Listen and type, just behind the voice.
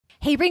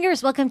Hey,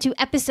 Ringers, welcome to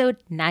episode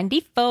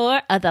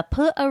 94 of the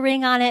Put a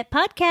Ring on It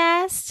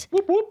podcast.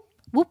 Whoop, whoop.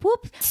 Whoop,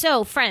 whoop.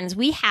 So, friends,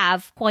 we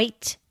have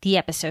quite the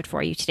episode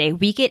for you today.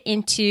 We get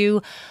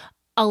into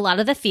a lot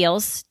of the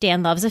feels.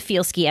 Dan loves a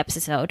feel ski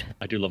episode.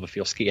 I do love a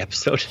feel ski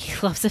episode. He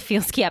loves a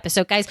feel ski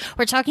episode. Guys,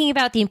 we're talking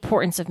about the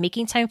importance of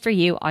making time for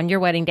you on your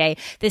wedding day.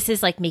 This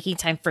is like making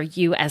time for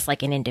you as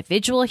like an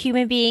individual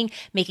human being,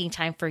 making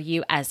time for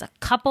you as a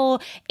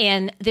couple.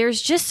 And there's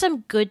just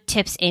some good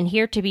tips in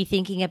here to be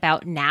thinking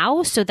about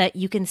now so that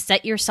you can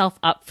set yourself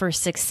up for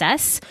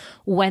success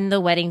when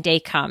the wedding day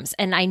comes.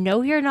 And I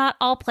know you're not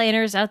all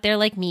planners out there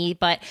like me,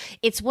 but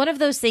it's one of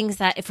those things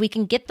that if we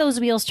can get those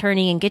wheels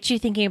turning and get you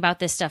thinking about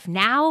this stuff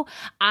now,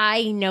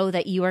 I know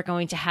that you are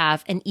going to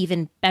have an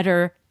even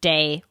better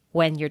day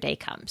when your day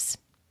comes.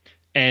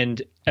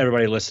 And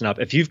everybody listen up.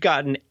 If you've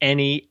gotten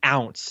any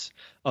ounce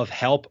of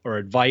help or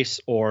advice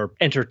or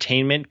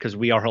entertainment, because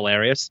we are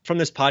hilarious from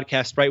this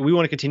podcast, right? We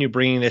want to continue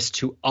bringing this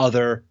to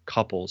other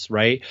couples,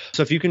 right?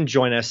 So if you can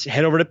join us,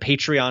 head over to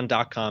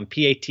patreon.com,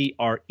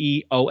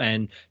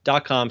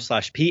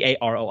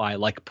 patreon.com/PAROI,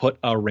 like put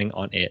a ring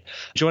on it.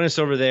 Join us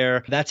over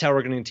there. That's how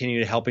we're going to continue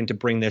to helping to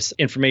bring this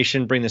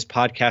information, bring this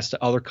podcast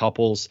to other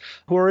couples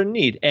who are in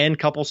need and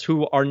couples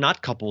who are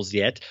not couples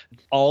yet.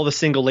 All the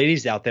single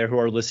ladies out there who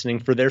are listening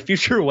for their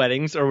future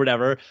weddings or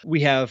whatever.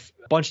 We have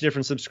a bunch of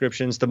different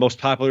subscriptions. The most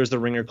popular is the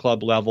Ringer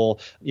Club level.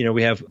 You know,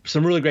 we have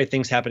some really great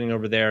things happening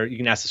over there. You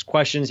can ask us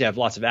questions. You have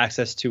lots of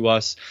access to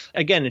us.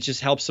 Again, it just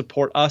helps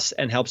support us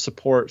and helps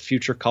support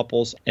future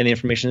couples and the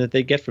information that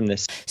they get from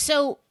this.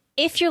 So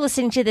if you're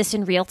listening to this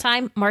in real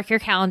time, mark your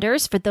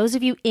calendars. For those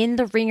of you in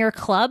the Ringer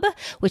Club,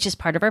 which is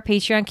part of our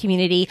Patreon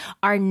community,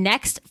 our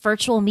next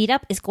virtual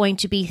meetup is going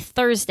to be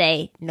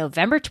Thursday,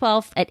 November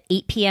 12th at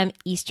 8 p.m.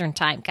 Eastern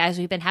time. Guys,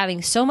 we've been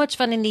having so much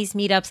fun in these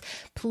meetups.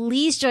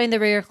 Please join the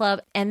Ringer Club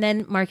and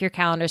then mark your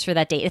calendars for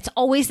that date. It's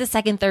always the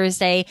second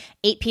Thursday,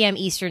 8 p.m.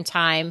 Eastern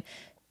time.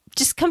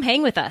 Just come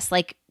hang with us.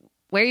 Like,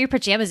 wear your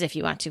pajamas if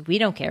you want to. We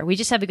don't care. We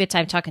just have a good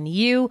time talking to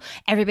you.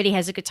 Everybody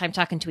has a good time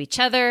talking to each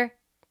other.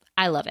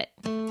 I love it.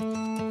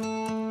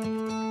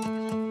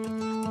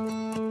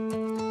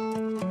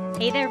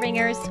 Hey there,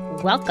 Ringers.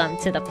 Welcome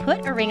to the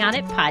Put a Ring on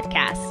It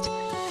podcast.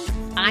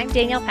 I'm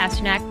Danielle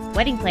Pasternak,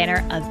 wedding planner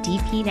of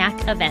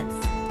DPNAC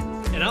Events.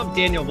 And I'm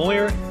Daniel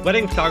Moyer,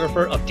 wedding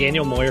photographer of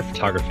Daniel Moyer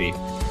Photography.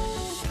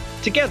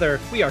 Together,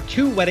 we are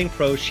two wedding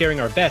pros sharing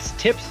our best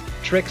tips,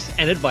 tricks,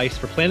 and advice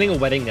for planning a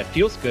wedding that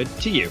feels good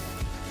to you.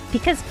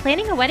 Because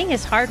planning a wedding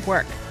is hard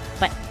work,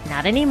 but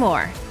not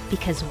anymore,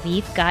 because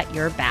we've got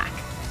your back.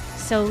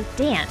 So,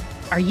 Dan,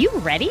 are you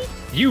ready?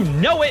 You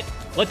know it!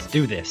 Let's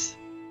do this.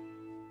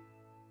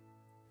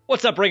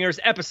 What's up, Ringers?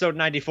 Episode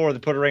 94 of the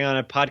Put a Ring on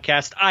It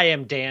podcast. I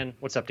am Dan.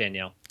 What's up,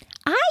 Danielle?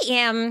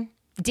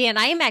 Dan,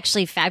 I am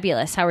actually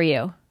fabulous. How are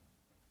you?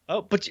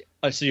 Oh, but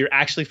so you're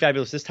actually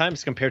fabulous this time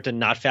as compared to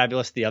not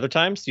fabulous the other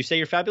times? You say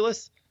you're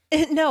fabulous?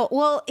 No.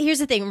 Well, here's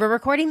the thing. We're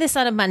recording this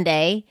on a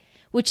Monday,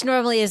 which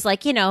normally is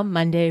like,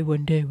 Monday,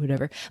 one day,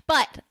 whatever.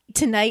 But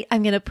tonight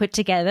I'm going to put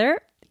together,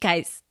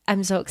 guys,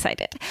 I'm so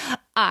excited.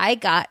 I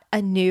got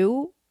a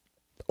new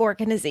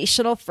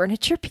organizational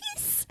furniture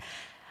piece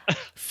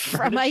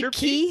from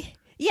IKEA.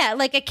 Yeah,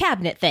 like a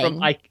cabinet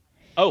thing.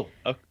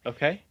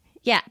 Okay.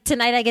 Yeah,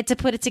 tonight I get to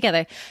put it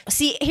together.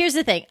 See, here's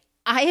the thing.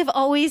 I have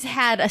always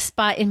had a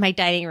spot in my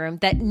dining room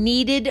that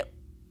needed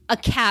a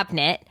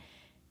cabinet.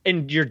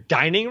 In your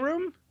dining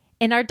room?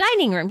 In our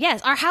dining room,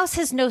 yes. Our house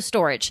has no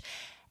storage.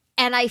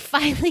 And I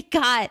finally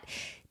got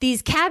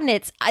these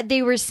cabinets.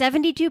 They were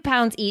 72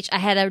 pounds each. I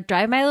had to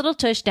drive my little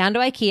tush down to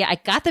IKEA. I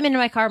got them into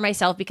my car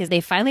myself because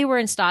they finally were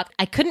in stock.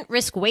 I couldn't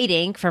risk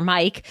waiting for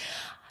Mike.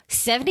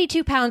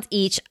 72 pounds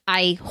each.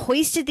 I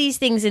hoisted these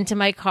things into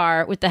my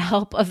car with the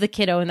help of the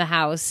kiddo in the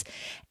house.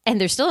 And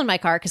they're still in my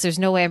car because there's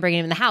no way I'm bringing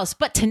them in the house.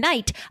 But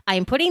tonight, I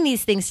am putting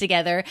these things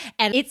together,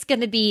 and it's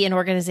going to be an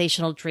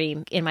organizational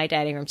dream in my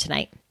dining room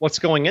tonight. What's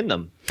going in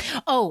them?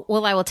 Oh,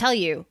 well, I will tell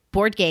you.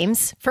 Board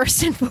games,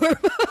 first and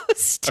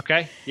foremost.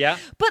 Okay, yeah.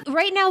 But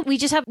right now, we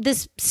just have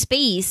this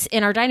space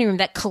in our dining room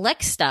that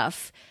collects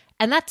stuff,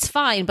 and that's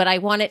fine, but I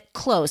want it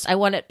close. I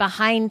want it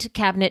behind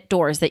cabinet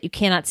doors that you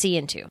cannot see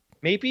into.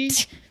 Maybe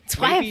That's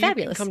why I'm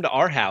fabulous. You can come to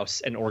our house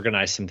and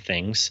organize some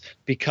things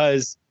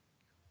because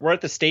we're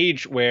at the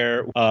stage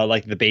where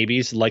like the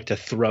babies like to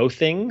throw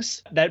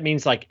things. That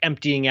means like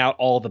emptying out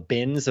all the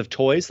bins of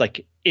toys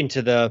like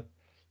into the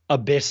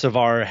abyss of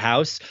our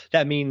house.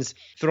 That means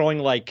throwing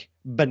like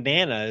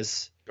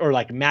bananas or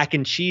like mac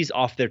and cheese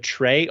off their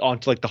tray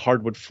onto like the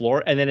hardwood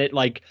floor. And then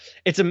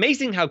it's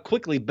amazing how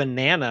quickly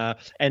banana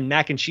and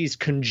mac and cheese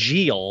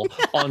congeal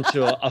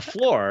onto a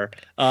floor.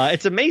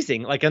 It's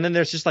amazing. And then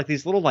there's just like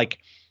these little like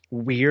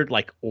weird,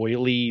 like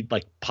oily,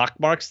 like pock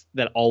marks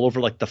that all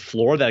over like the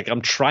floor that I'm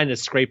trying to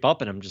scrape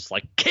up, and I'm just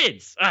like,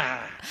 kids.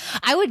 Ah.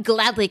 I would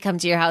gladly come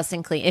to your house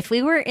and clean. If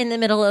we were in the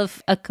middle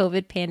of a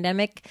COVID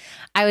pandemic,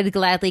 I would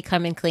gladly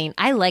come and clean.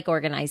 I like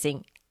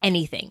organizing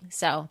anything.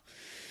 So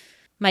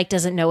Mike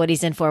doesn't know what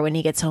he's in for when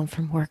he gets home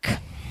from work.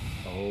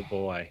 Oh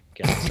boy,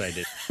 get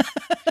excited.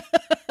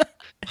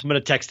 I'm going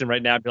to text him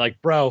right now and be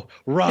like, bro,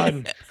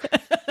 run.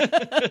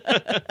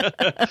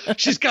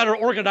 She's got her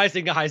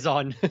organizing eyes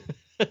on.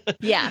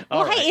 Yeah.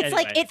 Well, hey, it's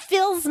like it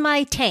fills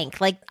my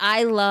tank. Like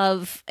I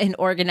love an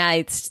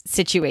organized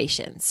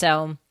situation.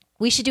 So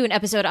we should do an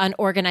episode on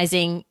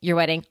organizing your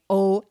wedding.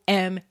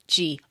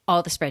 OMG.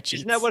 All the spreadsheets.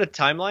 Isn't that what a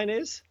timeline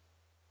is?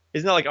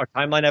 Isn't that like our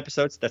timeline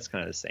episodes? That's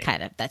kind of the same.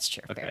 Kind of. That's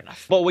true. Okay. Fair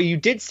enough. But what you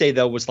did say,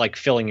 though, was like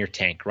filling your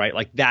tank, right?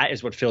 Like that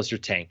is what fills your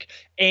tank.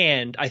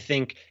 And I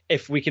think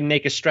if we can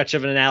make a stretch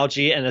of an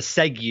analogy and a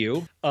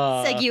segue.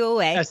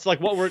 Segue. As to like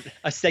what we're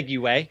a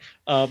segue.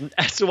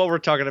 As to what we're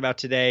talking about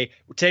today.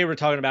 Today we're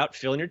talking about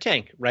filling your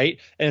tank, right?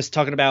 And it's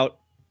talking about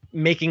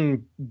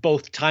making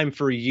both time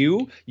for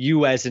you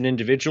as an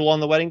individual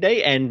on the wedding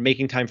day, and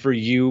making time for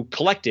you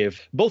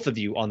collective, both of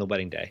you on the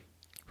wedding day.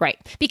 Right.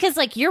 Because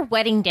like your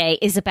wedding day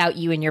is about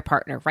you and your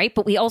partner, right?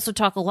 But we also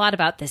talk a lot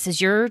about this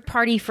as your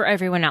party for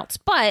everyone else.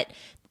 But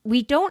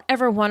we don't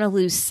ever want to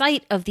lose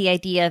sight of the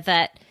idea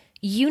that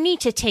you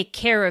need to take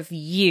care of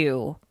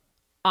you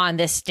on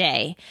this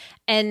day.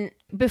 And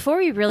before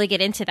we really get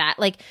into that,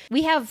 like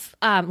we have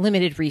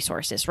limited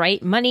resources,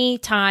 right? Money,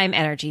 time,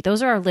 energy.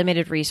 Those are our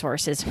limited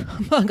resources,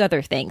 among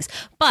other things.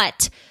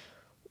 But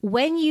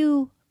when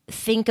you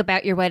think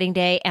about your wedding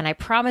day, and I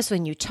promise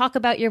when you talk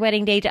about your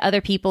wedding day to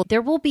other people,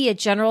 there will be a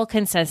general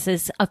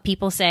consensus of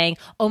people saying,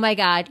 oh my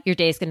God, your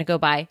day is going to go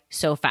by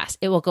so fast.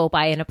 It will go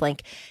by in a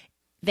blink.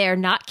 They're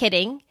not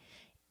kidding.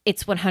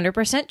 It's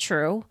 100%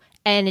 true.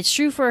 And it's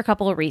true for a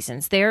couple of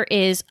reasons. There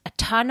is a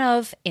ton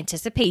of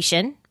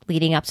anticipation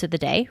leading up to the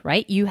day,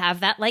 right? You have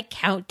that like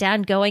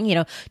countdown going,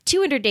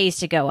 200 days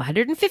to go,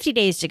 150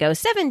 days to go,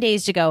 7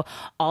 days to go,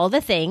 all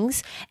the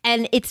things.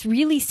 And it's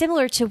really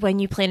similar to when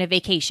you plan a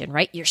vacation,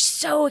 right? You're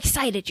so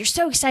excited. You're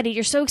so excited.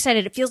 You're so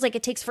excited. It feels like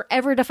it takes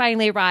forever to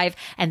finally arrive.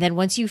 And then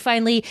once you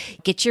finally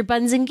get your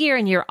buns in gear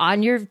and you're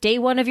on your day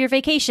one of your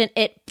vacation,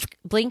 it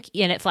blink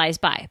and it flies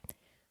by.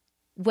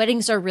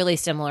 Weddings are really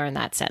similar in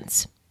that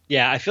sense.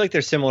 Yeah, I feel like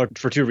they're similar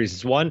for two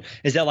reasons. One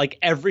is that like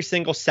every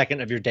single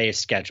second of your day is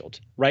scheduled,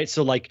 right?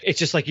 So like it's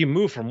just like you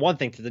move from one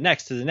thing to the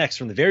next,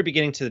 from the very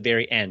beginning to the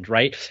very end,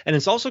 right? And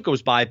it also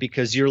goes by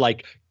because you're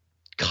like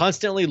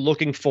constantly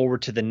looking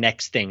forward to the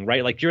next thing,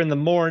 right? Like you're in the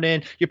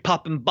morning, you're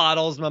popping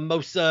bottles,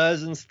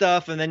 mimosas and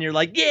stuff, and then you're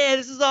like, yeah,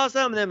 this is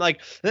awesome. And then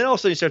all of a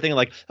sudden you start thinking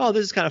like, oh,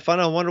 this is kind of fun.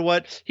 I wonder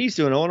what he's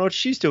doing. I wonder what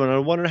she's doing. I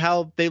wonder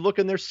how they look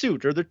in their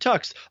suit or their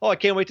tux. Oh, I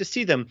can't wait to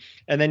see them.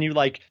 And then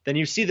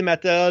you see them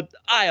at the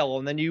aisle,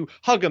 and then you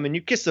hug them and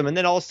you kiss them, and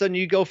then all of a sudden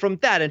you go from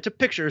that into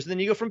pictures, and then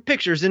you go from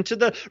pictures into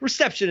the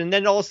reception, and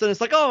then all of a sudden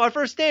it's like, oh, my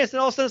first dance, and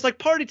all of a sudden it's like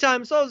party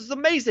time. So this is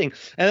amazing.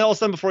 And then all of a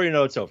sudden before you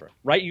know it's over,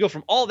 right? You go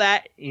from all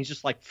that and you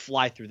just like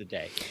fly through the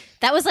day.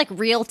 That was like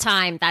real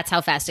time. That's how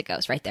fast it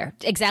goes right there.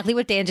 Exactly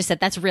what Dan just said.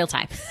 That's real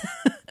time.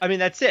 I mean,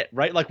 that's it,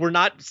 right? Like we're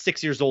not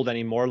 6 years old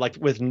anymore, like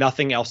with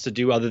nothing else to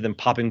do other than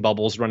popping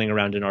bubbles, running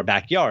around in our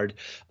backyard.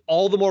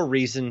 All the more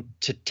reason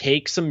to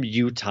take some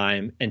you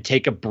time and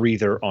take a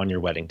breather on your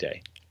wedding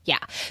day. Yeah.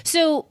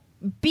 So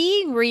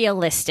being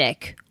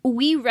realistic,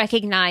 we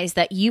recognize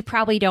that you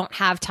probably don't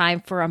have time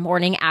for a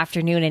morning,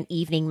 afternoon, and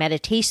evening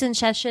meditation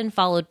session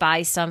followed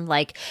by some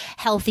like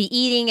healthy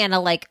eating and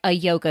a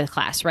yoga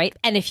class, right?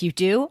 And if you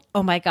do,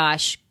 oh my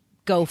gosh,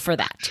 go for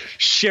that.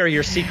 Share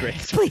your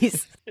secrets.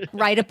 Please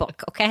write a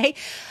book, okay?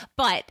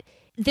 But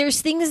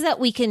there's things that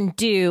we can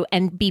do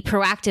and be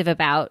proactive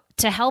about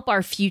to help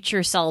our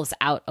future selves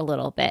out a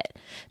little bit,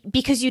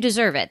 because you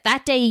deserve it.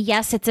 That day,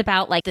 yes, it's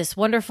about like this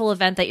wonderful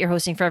event that you're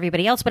hosting for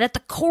everybody else, but at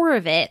the core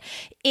of it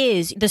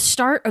is the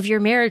start of your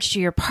marriage to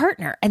your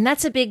partner. And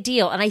that's a big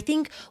deal. And I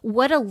think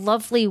what a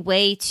lovely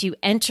way to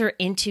enter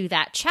into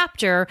that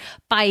chapter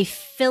by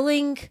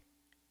filling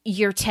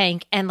your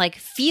tank and like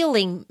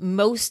feeling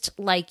most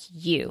like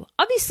you.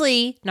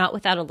 Obviously, not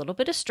without a little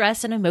bit of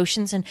stress and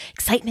emotions and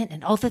excitement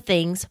and all the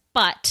things,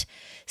 but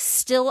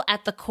still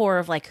at the core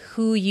of like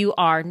who you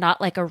are, not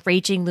like a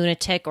raging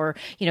lunatic or,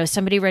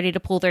 somebody ready to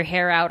pull their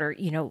hair out or,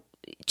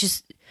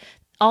 just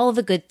all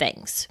the good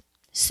things.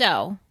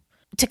 So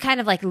to kind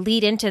of like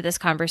lead into this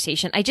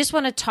conversation, I just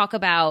want to talk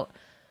about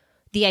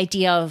the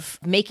idea of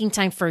making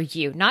time for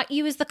you, not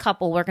you as the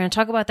couple. We're going to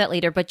talk about that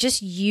later, but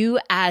just you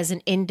as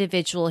an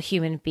individual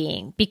human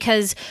being,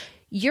 because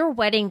your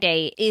wedding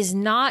day is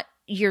not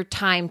your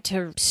time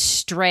to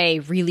stray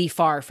really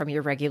far from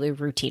your regular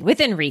routine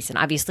within reason.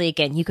 Obviously,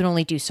 again, you can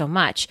only do so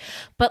much,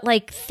 but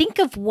like think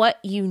of what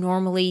you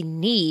normally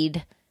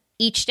need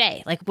each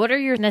day. Like, what are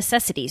your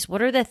necessities?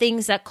 What are the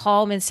things that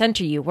calm and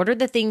center you? What are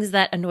the things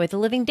that annoy the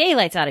living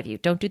daylights out of you?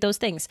 Don't do those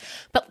things,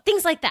 but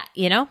things like that,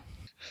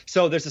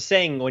 So there's a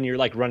saying when you're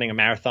like running a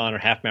marathon or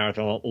half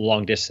marathon,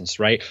 long distance,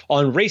 right?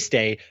 On race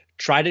day,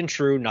 tried and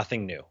true,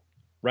 nothing new,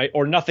 right?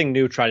 Or nothing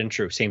new, tried and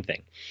true, same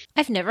thing.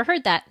 I've never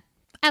heard that.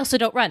 I also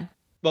don't run.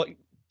 Well,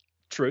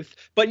 truth.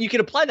 But you can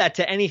apply that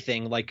to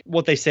anything. Like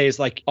what they say is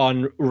like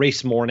on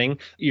race morning,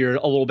 you're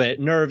a little bit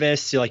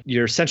nervous. You're like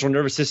your central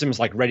nervous system is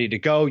like ready to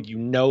go.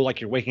 Like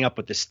you're waking up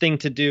with this thing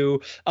to do.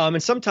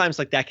 And sometimes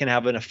like that can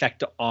have an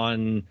effect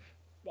on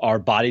our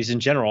bodies in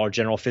general, our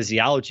general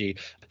physiology.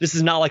 This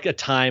is not like a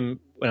time,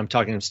 when I'm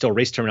talking still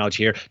race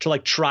terminology here, to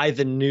like try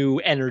the new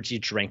energy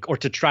drink or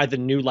to try the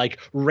new like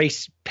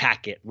race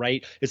packet,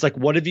 right? It's like,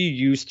 what have you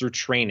used through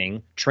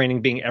training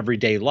being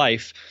everyday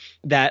life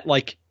that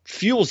like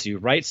fuels you,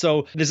 right?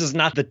 So this is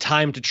not the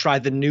time to try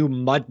the new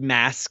mud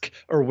mask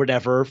or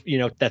whatever,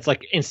 that's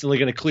like instantly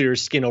going to clear your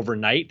skin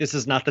overnight. This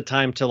is not the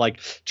time to like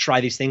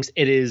try these things.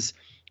 It is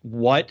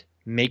what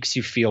makes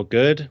you feel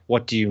good.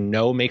 What do you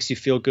know makes you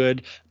feel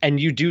good?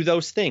 And you do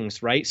those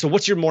things, right? So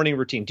what's your morning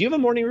routine? Do you have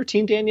a morning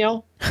routine,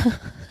 Danielle?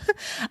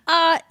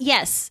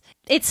 Yes.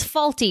 It's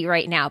faulty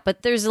right now,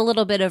 but there's a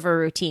little bit of a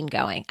routine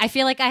going. I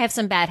feel like I have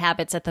some bad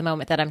habits at the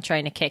moment that I'm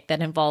trying to kick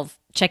that involve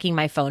checking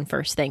my phone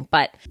first thing.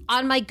 But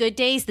on my good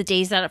days, the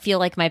days that feel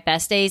like my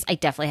best days, I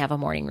definitely have a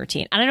morning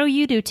routine. And I know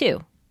you do too.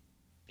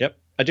 Yep,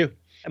 I do.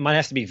 And mine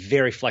has to be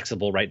very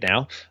flexible right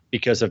now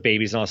because of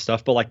babies and all that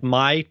stuff. But like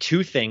my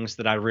two things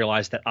that I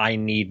realize that I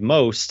need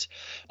most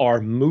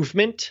are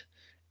movement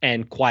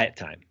and quiet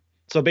time.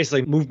 So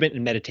basically movement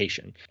and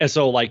meditation. And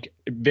so like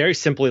very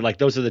simply, like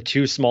those are the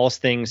two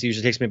smallest things. It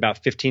usually takes me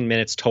about 15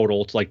 minutes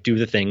total to like do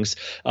the things.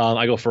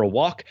 I go for a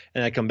walk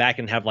and I come back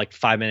and have like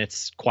 5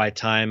 minutes quiet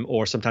time,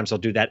 or sometimes I'll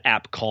do that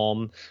app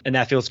Calm, and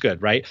that feels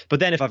good, right? But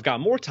then if I've got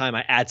more time,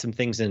 I add some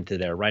things into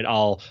there, right?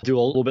 I'll do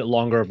a little bit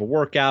longer of a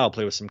workout. I'll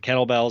play with some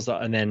kettlebells,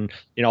 and then,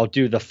 I'll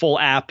do the full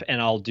app,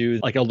 and I'll do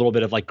like a little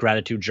bit of like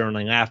gratitude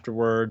journaling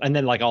afterward. And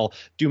then like I'll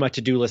do my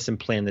to-do list and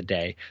plan the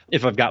day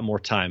if I've got more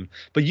time.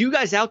 But you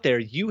guys out there,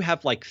 you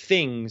have like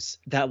things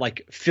that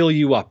like fill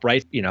you up,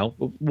 right?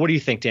 What do you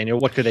think, Daniel?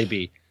 What could they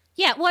be?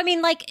 Yeah, well, I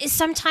mean, like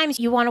sometimes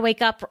you want to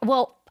wake up.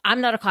 Well,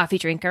 I'm not a coffee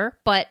drinker,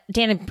 but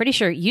Dan, I'm pretty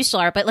sure you still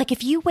are. But like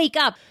if you wake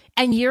up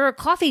and you're a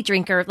coffee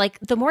drinker, like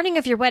the morning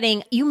of your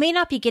wedding, you may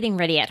not be getting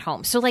ready at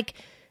home. So like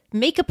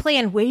make a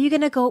plan. Where are you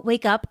going to go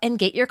wake up and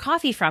get your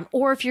coffee from?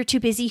 Or if you're too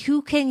busy,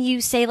 who can you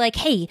say like,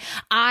 hey,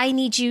 I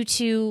need you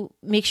to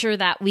make sure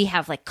that we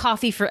have like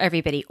coffee for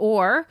everybody.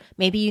 Or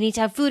maybe you need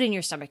to have food in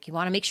your stomach. You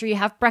want to make sure you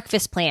have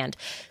breakfast planned.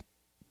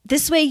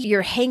 This way,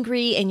 your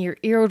hangry and your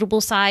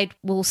irritable side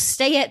will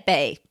stay at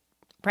bay,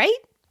 right?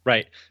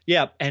 Right.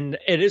 Yeah. And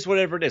it is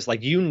whatever it is.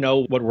 Like,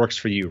 what works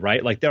for you,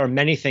 right? Like there are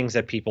many things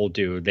that people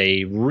do.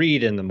 They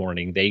read in the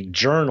morning, they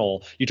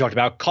journal. You talked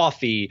about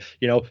coffee.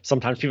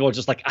 Sometimes people are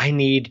just like, I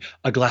need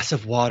a glass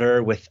of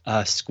water with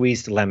a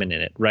squeezed lemon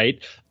in it,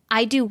 right?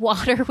 I do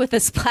water with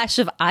a splash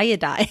of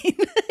iodine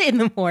in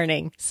the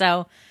morning.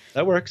 So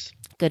that works.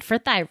 Good for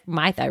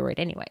my thyroid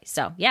anyway.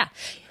 So yeah.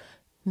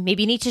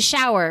 Maybe you need to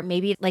shower.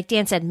 Maybe, like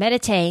Dan said,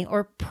 meditating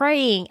or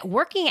praying,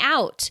 working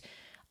out.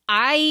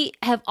 I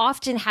have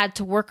often had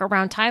to work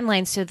around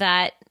timelines so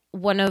that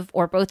one of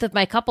or both of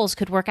my couples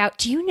could work out.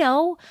 Do you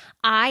know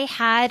I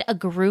had a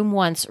groom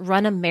once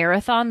run a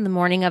marathon the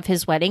morning of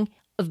his wedding?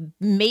 A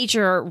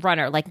major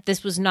runner. Like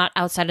this was not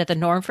outside of the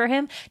norm for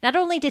him. Not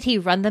only did he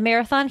run the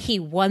marathon, he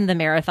won the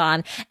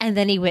marathon, and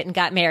then he went and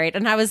got married.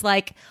 And I was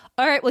like,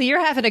 all right, well, you're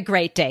having a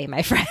great day,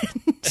 my friend.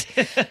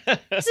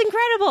 It's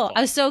incredible.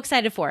 I was so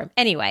excited for him.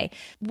 Anyway,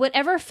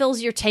 whatever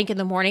fills your tank in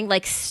the morning,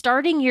 like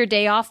starting your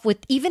day off with,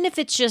 even if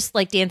it's just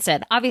like Dan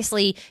said,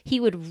 obviously he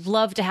would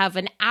love to have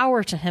an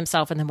hour to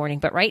himself in the morning.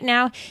 But right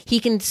now he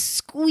can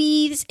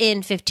squeeze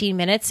in 15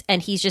 minutes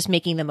and he's just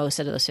making the most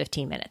out of those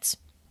 15 minutes.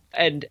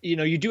 And,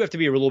 you do have to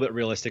be a little bit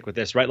realistic with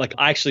this, right? Like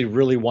I actually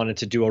really wanted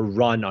to do a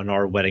run on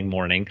our wedding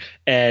morning.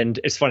 And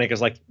it's funny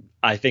because like,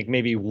 I think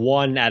maybe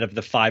 1 out of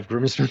the 5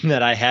 groomsmen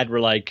that I had were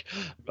like,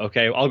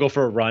 okay, I'll go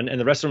for a run. And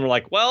the rest of them were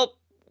like, well,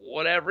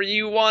 whatever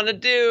you want to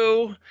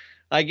do,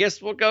 I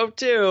guess we'll go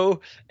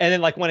too. And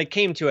then like when it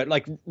came to it,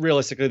 like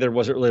realistically, there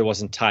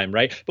wasn't time,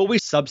 right? But we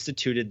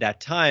substituted that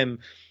time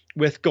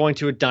with going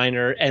to a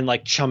diner and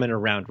like chumming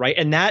around, right?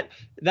 And that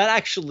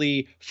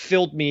actually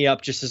filled me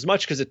up just as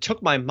much because it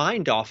took my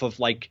mind off of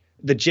like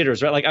the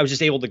jitters, right? Like I was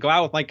just able to go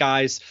out with my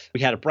guys. We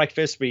had a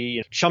breakfast,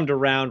 we chummed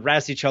around,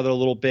 razzed each other a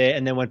little bit,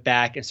 and then went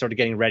back and started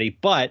getting ready.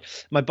 But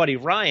my buddy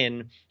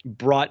Ryan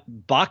brought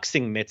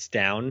boxing mitts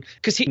down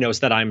because he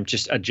knows that I'm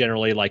just a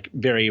generally like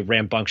very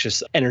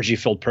rambunctious,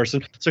 energy-filled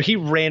person. So he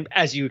ran,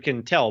 as you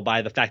can tell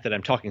by the fact that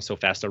I'm talking so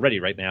fast already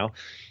right now,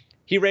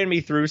 he ran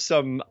me through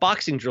some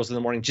boxing drills in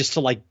the morning just to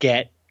like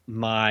get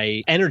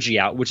my energy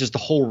out, which is the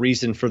whole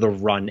reason for the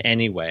run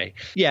anyway.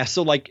 Yeah.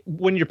 So like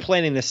when you're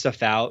planning this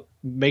stuff out,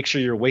 make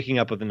sure you're waking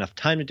up with enough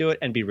time to do it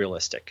and be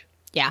realistic.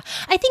 Yeah.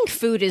 I think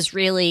food is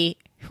really,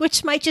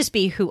 which might just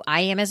be who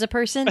I am as a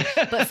person.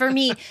 But for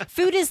me,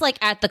 food is like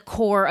at the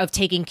core of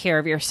taking care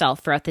of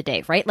yourself throughout the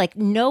day, right? Like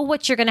know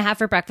what you're going to have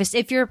for breakfast.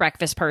 If you're a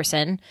breakfast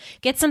person,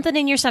 get something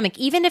in your stomach.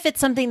 Even if it's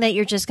something that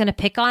you're just going to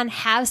pick on,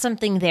 have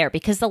something there,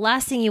 because the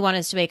last thing you want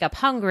is to wake up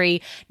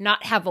hungry,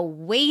 not have a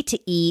way to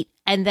eat,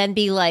 and then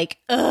be like,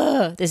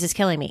 ugh, this is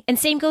killing me. And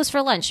same goes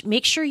for lunch.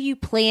 Make sure you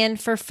plan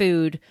for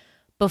food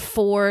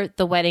before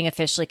the wedding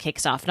officially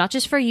kicks off. Not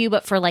just for you,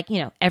 but for like,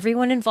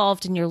 everyone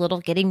involved in your little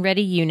getting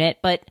ready unit,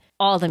 but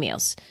all the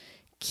meals.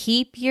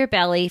 Keep your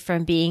belly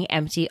from being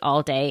empty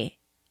all day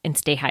and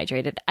stay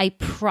hydrated. I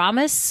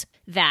promise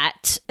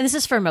that, and this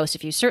is for most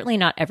of you, certainly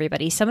not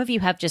everybody. Some of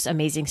you have just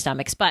amazing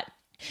stomachs, but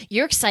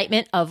Your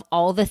excitement of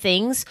all the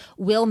things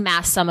will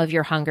mask some of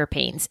your hunger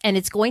pains. And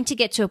it's going to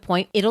get to a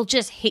point, it'll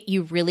just hit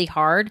you really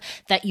hard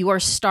that you are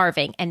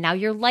starving. And now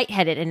you're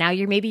lightheaded. And now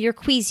maybe you're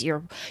queasy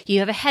or you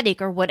have a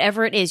headache or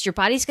whatever it is. Your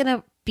body's going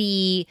to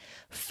be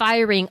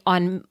firing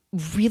on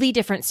really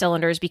different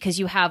cylinders because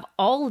you have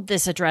all of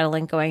this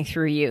adrenaline going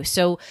through you.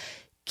 So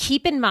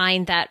keep in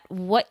mind that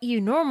what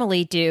you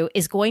normally do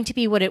is going to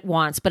be what it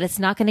wants, but it's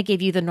not going to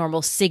give you the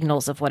normal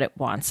signals of what it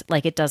wants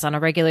like it does on a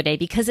regular day,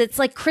 because it's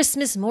like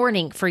Christmas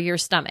morning for your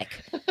stomach.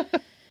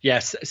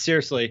 Yes,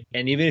 seriously.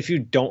 And even if you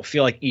don't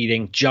feel like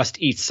eating,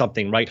 just eat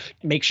something, right?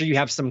 Make sure you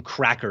have some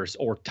crackers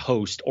or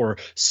toast or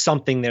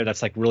something there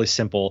that's like really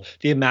simple.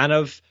 The amount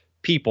of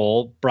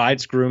people,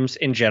 brides, grooms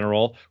in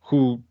general,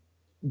 who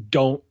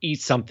don't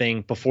eat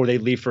something before they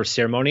leave for a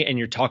ceremony, and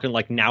you're talking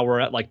like now we're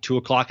at like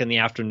 2:00 in the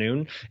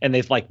afternoon and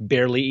they've like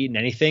barely eaten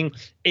anything,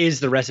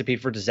 is the recipe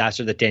for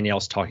disaster that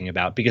Danielle's talking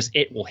about, because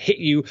it will hit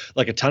you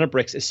like a ton of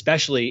bricks,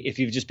 especially if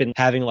you've just been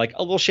having like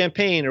a little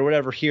champagne or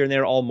whatever here and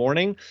there all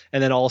morning,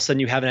 and then all of a sudden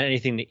you haven't had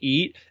anything to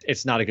eat.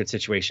 It's not a good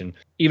situation.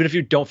 Even if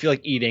you don't feel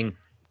like eating,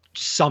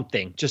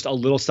 something, just a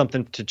little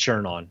something to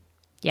churn on.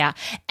 Yeah.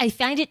 I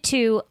find it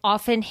too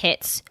often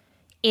hits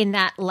in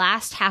that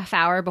last half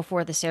hour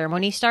before the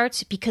ceremony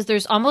starts, because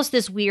there's almost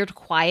this weird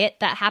quiet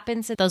that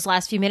happens in those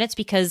last few minutes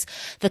because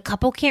the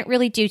couple can't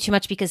really do too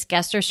much because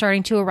guests are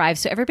starting to arrive.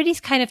 So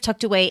everybody's kind of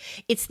tucked away.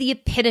 It's the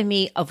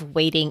epitome of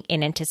waiting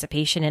in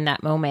anticipation in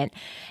that moment.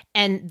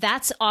 And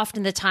that's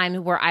often the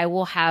time where I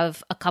will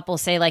have a couple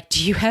say like,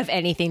 do you have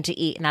anything to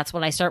eat? And that's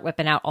when I start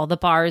whipping out all the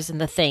bars and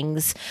the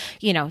things,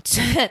 you know,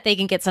 so that they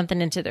can get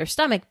something into their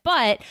stomach.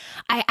 But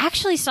I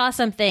actually saw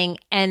something,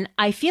 and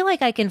I feel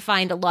like I can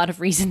find a lot of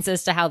reasons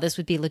as to how this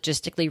would be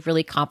logistically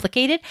really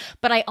complicated,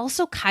 but I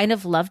also kind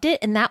of loved it.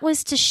 And that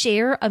was to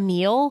share a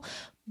meal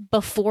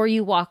before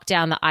you walk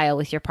down the aisle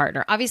with your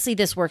partner. Obviously,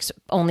 this works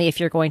only if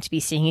you're going to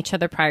be seeing each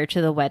other prior to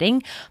the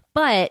wedding.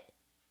 But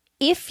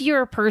if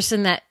you're a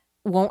person that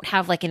won't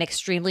have like an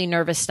extremely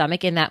nervous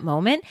stomach in that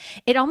moment,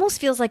 it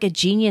almost feels like a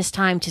genius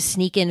time to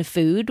sneak in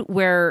food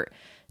where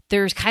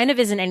there's kind of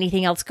isn't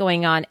anything else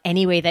going on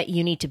anyway that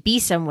you need to be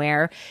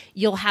somewhere.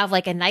 You'll have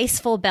like a nice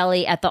full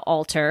belly at the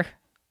altar,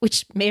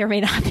 which may or may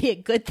not be a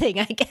good thing,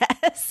 I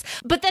guess.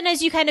 But then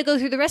as you kind of go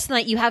through the rest of the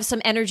night, you have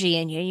some energy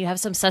in you, you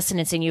have some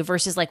sustenance in you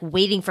versus like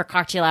waiting for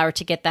cocktail hour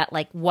to get that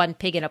like one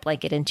pig in a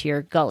blanket into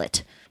your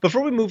gullet.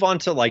 Before we move on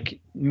to like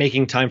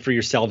making time for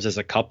yourselves as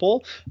a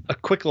couple, a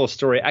quick little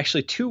story.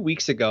 Actually, 2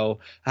 weeks ago,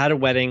 I had a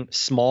wedding,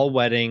 small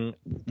wedding,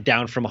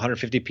 down from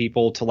 150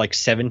 people to like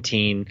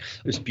 17.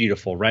 It was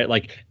beautiful, right?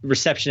 Like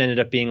reception ended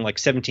up being like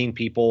 17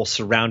 people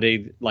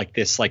surrounded like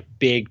this like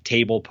big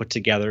table put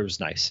together. It was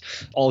nice.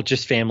 All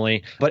just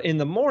family. But in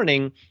the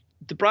morning,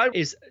 the bride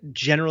is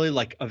generally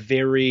like a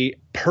very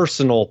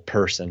personal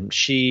person.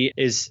 She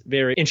is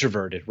very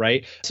introverted,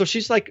 right? So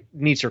she's like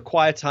needs her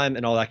quiet time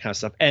and all that kind of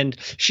stuff. And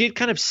she had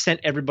kind of sent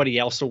everybody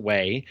else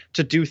away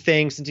to do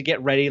things and to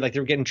get ready. Like they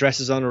were getting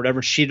dresses on or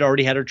whatever. She'd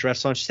already had her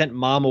dress on. She sent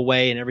mom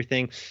away and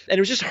everything. And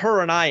it was just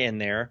her and I in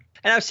there.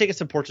 And I was taking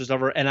some portraits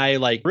of her, and I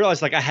like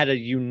realized like I had a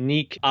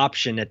unique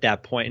option at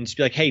that point, and just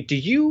be like, hey, do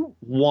you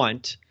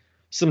want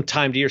some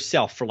time to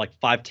yourself for like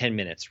 5-10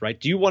 minutes, right?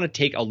 Do you want to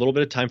take a little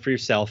bit of time for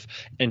yourself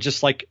and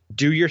just like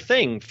do your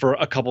thing for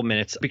a couple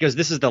minutes? Because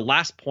this is the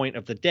last point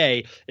of the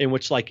day in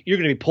which like you're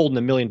going to be pulled in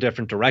a million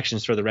different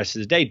directions for the rest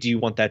of the day. Do you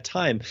want that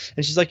time?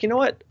 And she's like, you know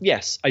what?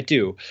 Yes, I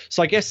do.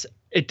 So I guess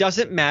it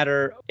doesn't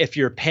matter if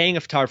you're paying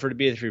a photographer to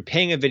be there, if you're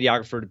paying a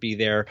videographer to be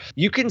there,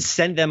 you can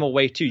send them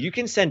away too. You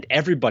can send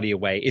everybody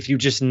away if you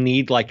just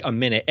need like a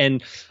minute.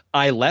 And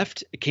I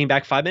left, came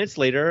back 5 minutes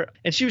later,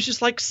 and she was just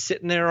like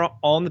sitting there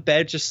on the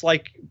bed, just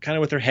like kind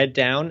of with her head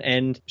down.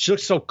 And she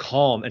looked so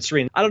calm and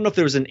serene. I don't know if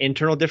there was an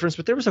internal difference,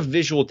 but there was a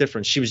visual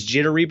difference. She was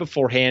jittery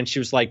beforehand. She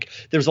was like,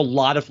 there was a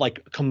lot of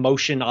like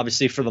commotion,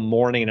 obviously, for the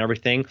morning and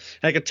everything.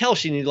 And I could tell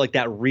she needed like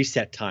that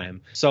reset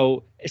time.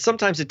 So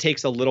sometimes it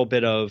takes a little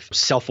bit of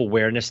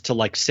self-awareness to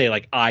like say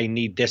like, I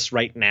need this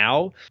right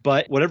now.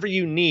 But whatever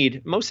you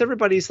need, most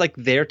everybody's like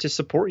there to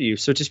support you.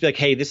 So just be like,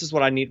 hey, this is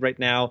what I need right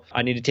now.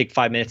 I need to take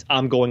 5 minutes.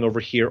 I'm going over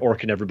here, or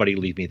can everybody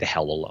leave me the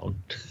hell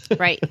alone?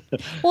 Right.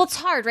 Well, it's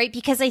hard, right?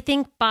 Because I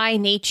think by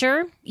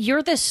nature,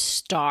 you're the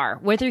star,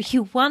 whether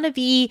you want to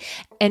be,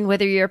 and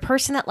whether you're a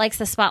person that likes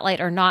the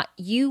spotlight or not,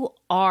 you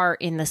are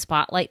in the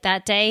spotlight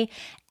that day.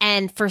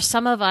 And for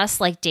some of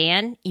us, like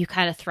Dan, you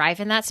kind of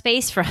thrive in that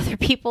space. For other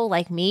people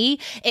like me,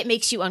 it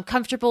makes you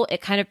uncomfortable. It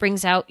kind of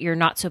brings out your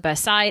not so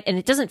best side, and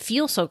it doesn't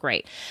feel so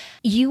great.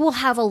 You will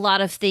have a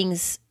lot of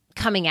things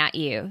coming at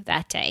you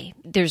that day.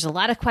 There's a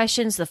lot of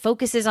questions. The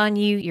focus is on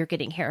you. You're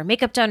getting hair and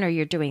makeup done, or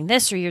you're doing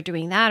this, or you're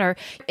doing that, or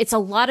it's a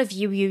lot of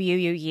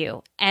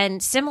you.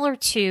 And similar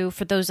to,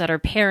 for those that are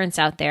parents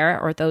out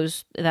there, or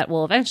those that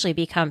will eventually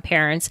become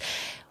parents,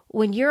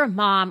 when you're a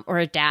mom or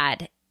a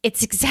dad,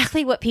 it's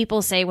exactly what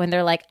people say when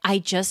they're like, I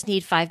just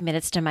need 5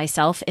 minutes to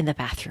myself in the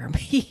bathroom.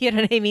 You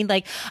know what I mean?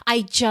 Like,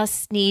 I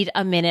just need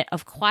a minute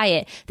of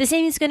quiet. The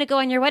same is going to go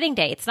on your wedding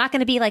day. It's not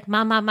going to be like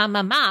mom, mom, mom,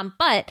 mom, mom,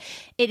 but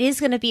it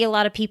is going to be a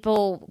lot of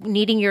people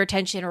needing your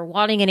attention or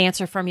wanting an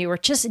answer from you or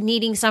just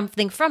needing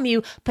something from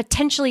you,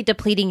 potentially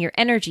depleting your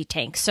energy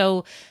tank.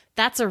 So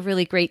that's a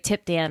really great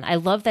tip, Dan. I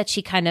love that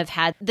she kind of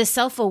had the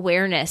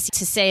self-awareness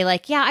to say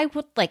like, yeah, I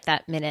would like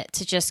that minute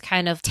to just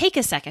kind of take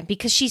a second,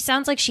 because she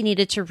sounds like she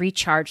needed to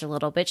recharge a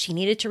little bit. She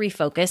needed to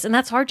refocus. And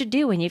that's hard to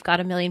do when you've got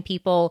a million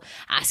people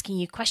asking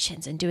you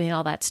questions and doing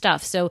all that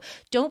stuff. So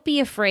don't be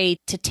afraid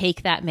to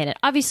take that minute.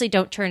 Obviously,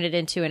 don't turn it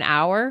into an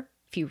hour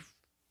if you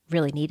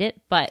really need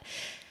it. But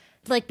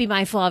like, be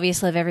mindful,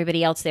 obviously, of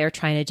everybody else there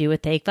trying to do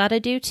what they got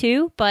to do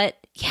too. But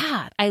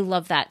yeah, I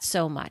love that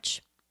so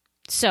much.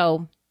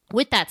 So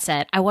with that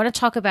said, I want to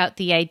talk about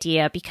the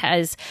idea,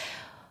 because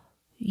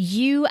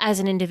you as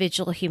an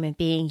individual human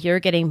being, you're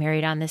getting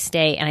married on this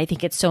day. And I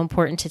think it's so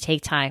important to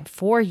take time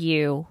for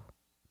you.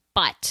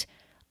 But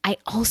I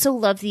also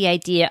love the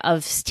idea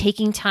of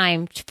taking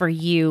time for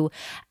you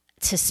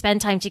to spend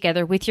time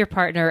together with your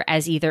partner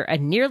as either a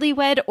nearly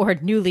wed or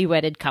a newly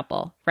wedded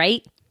couple,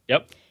 right?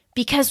 Yep.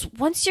 Because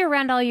once you're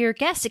around all your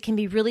guests, it can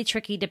be really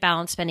tricky to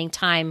balance spending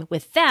time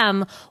with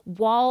them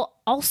while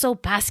also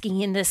basking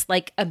in this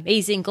like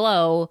amazing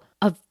glow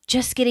of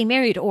just getting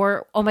married,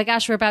 or, oh my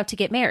gosh, we're about to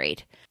get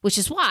married. Which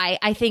is why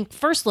I think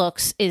First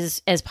Looks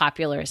is as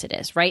popular as it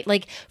is, right?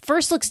 Like,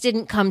 First Looks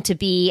didn't come to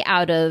be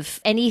out of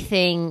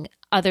anything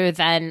other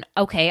than,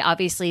 okay,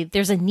 obviously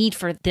there's a need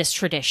for this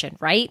tradition,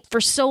 right?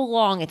 For so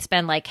long, it's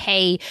been like,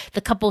 hey,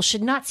 the couple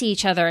should not see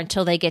each other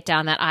until they get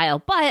down that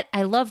aisle. But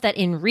I love that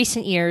in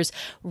recent years,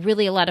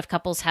 really a lot of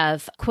couples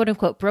have, quote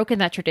unquote, broken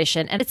that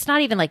tradition. And it's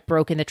not even like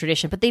broken the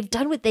tradition, but they've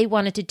done what they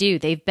wanted to do.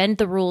 They've bent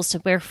the rules to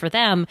where for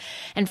them.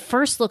 And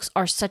First Looks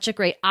are such a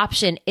great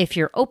option if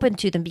you're open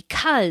to them,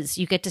 because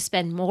you get to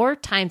spend more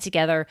time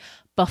together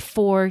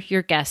before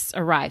your guests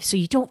arrive. So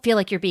you don't feel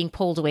like you're being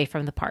pulled away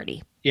from the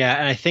party. Yeah,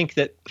 and I think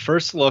that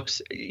First Looks,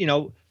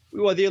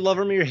 whether you love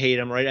them or you hate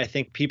them, right? I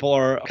think people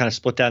are kind of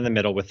split down the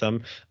middle with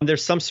them.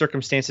 There's some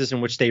circumstances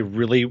in which they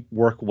really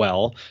work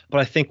well. But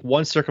I think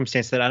one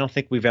circumstance that I don't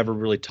think we've ever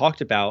really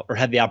talked about or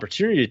had the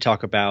opportunity to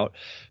talk about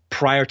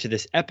prior to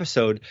this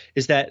episode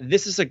is that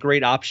this is a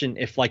great option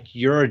if like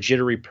you're a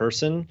jittery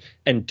person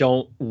and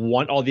don't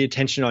want all the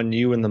attention on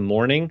you in the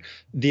morning.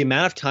 The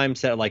amount of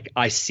times that like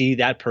I see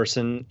that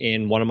person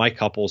in one of my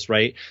couples,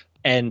 right?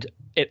 And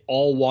it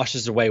all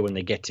washes away when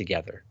they get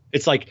together.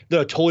 It's like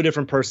they're a totally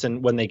different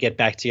person when they get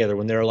back together,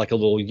 when they're like a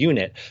little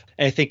unit.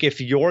 And I think if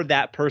you're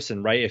that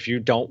person, right, if you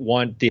don't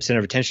want the center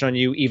of attention on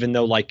you, even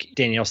though like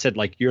Danielle said,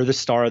 like you're the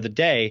star of the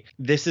day,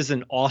 this is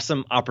an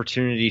awesome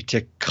opportunity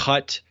to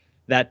cut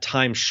that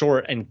time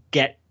short and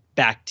get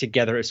back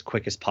together as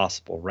quick as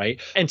possible, right?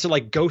 And to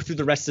like go through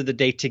the rest of the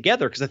day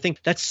together, because I think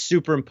that's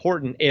super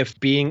important if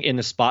being in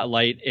the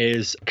spotlight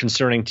is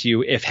concerning to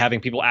you, if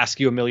having people ask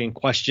you a million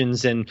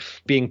questions and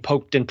being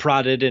poked and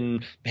prodded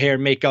and hair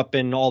and makeup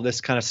and all this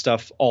kind of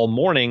stuff all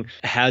morning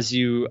has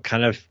you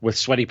kind of with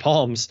sweaty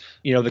palms,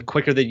 the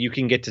quicker that you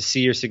can get to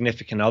see your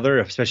significant other,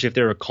 especially if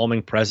they're a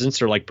calming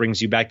presence or like brings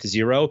you back to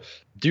zero,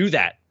 do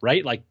that,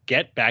 right? Like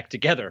get back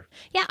together.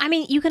 Yeah, I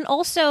mean, you can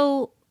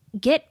also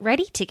get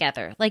ready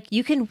together. Like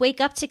you can wake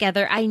up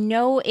together. I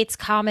know it's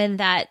common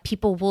that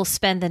people will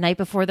spend the night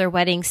before their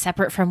wedding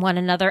separate from one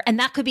another. And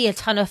that could be a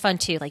ton of fun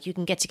too. Like you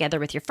can get together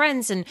with your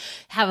friends and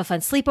have a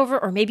fun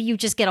sleepover, or maybe you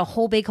just get a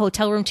whole big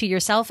hotel room to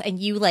yourself and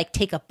you like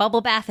take a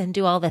bubble bath and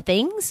do all the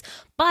things.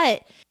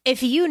 But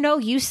if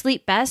you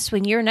sleep best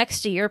when you're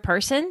next to your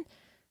person,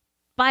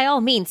 by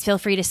all means, feel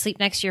free to sleep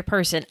next to your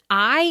person.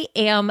 I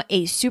am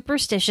a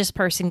superstitious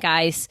person,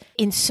 guys,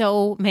 in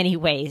so many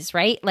ways,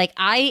 right? Like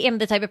I am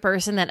the type of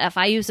person that if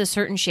I use a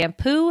certain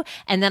shampoo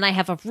and then I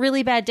have a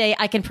really bad day,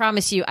 I can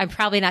promise you I'm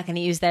probably not going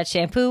to use that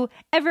shampoo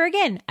ever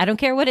again. I don't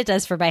care what it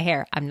does for my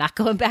hair. I'm not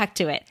going back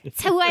to it.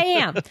 It's who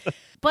I am.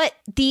 But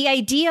the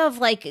idea of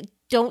like,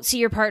 don't see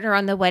your partner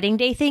on the wedding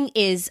day thing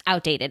is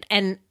outdated.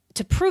 And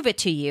to prove it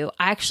to you,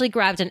 I actually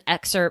grabbed an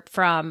excerpt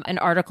from an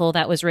article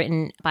that was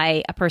written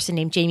by a person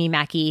named Jamie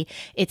Mackey.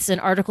 It's an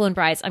article in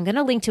Brides. I'm going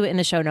to link to it in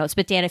the show notes.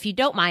 But Dan, if you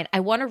don't mind, I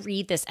want to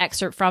read this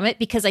excerpt from it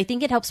because I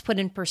think it helps put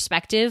in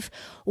perspective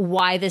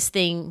why this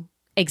thing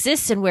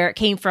exists and where it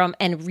came from,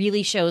 and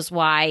really shows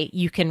why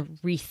you can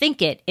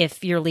rethink it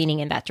if you're leaning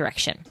in that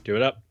direction. Do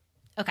it up.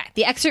 Okay.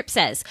 The excerpt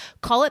says,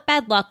 call it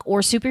bad luck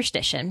or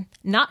superstition.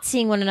 Not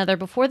seeing one another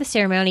before the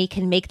ceremony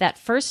can make that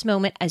first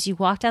moment as you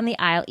walk down the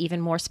aisle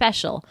even more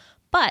special.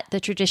 But the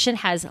tradition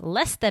has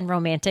less than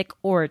romantic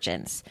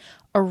origins.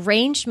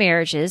 Arranged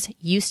marriages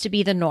used to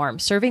be the norm,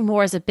 serving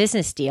more as a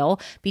business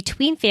deal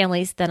between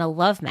families than a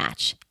love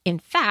match. In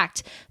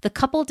fact, the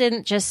couple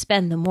didn't just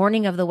spend the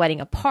morning of the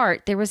wedding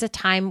apart. There was a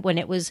time when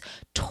it was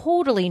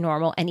totally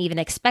normal and even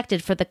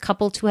expected for the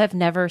couple to have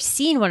never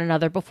seen one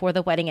another before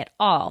the wedding at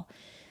all.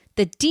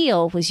 The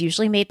deal was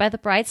usually made by the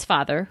bride's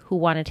father, who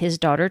wanted his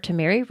daughter to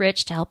marry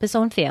rich to help his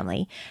own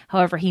family.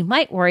 However, he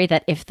might worry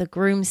that if the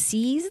groom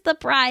sees the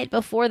bride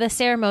before the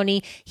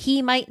ceremony,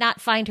 he might not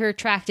find her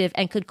attractive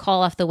and could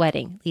call off the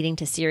wedding, leading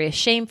to serious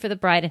shame for the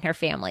bride and her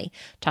family.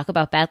 Talk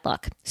about bad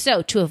luck.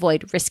 So, to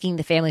avoid risking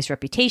the family's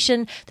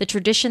reputation, the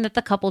tradition that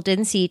the couple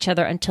didn't see each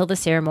other until the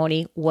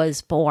ceremony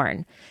was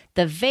born.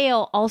 The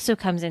veil also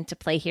comes into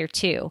play here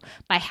too.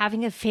 By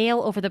having a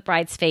veil over the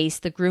bride's face,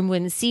 the groom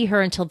wouldn't see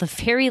her until the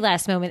very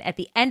last moment at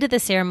the end of the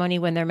ceremony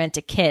when they're meant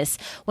to kiss,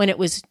 when it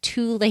was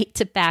too late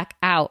to back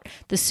out.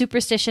 The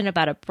superstition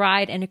about a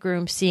bride and a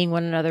groom seeing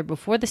one another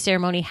before the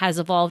ceremony has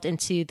evolved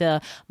into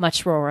the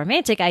much more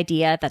romantic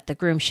idea that the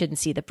groom shouldn't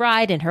see the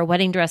bride in her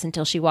wedding dress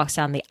until she walks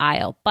down the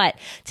aisle. But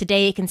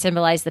today it can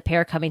symbolize the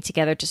pair coming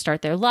together to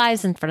start their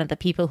lives in front of the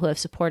people who have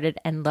supported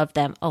and loved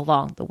them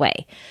along the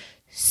way.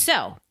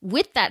 So,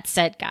 with that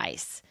said,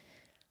 guys,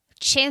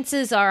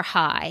 chances are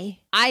high.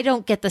 I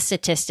don't get the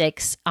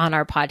statistics on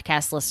our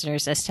podcast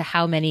listeners as to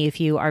how many of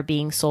you are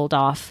being sold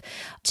off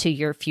to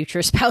your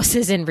future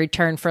spouses in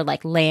return for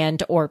like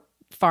land or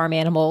farm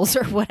animals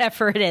or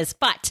whatever it is.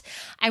 But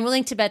I'm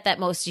willing to bet that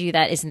most of you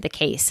that isn't the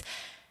case.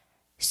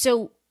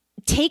 So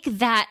take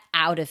that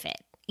out of it.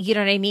 You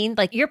know what I mean?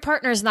 Like your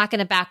partner is not going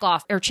to back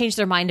off or change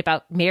their mind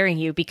about marrying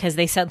you because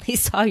they suddenly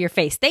saw your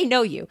face. They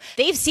know you.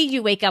 They've seen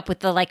you wake up with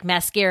the like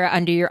mascara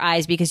under your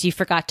eyes because you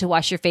forgot to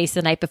wash your face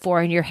the night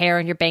before and your hair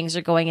and your bangs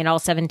are going in all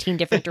 17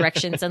 different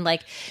directions and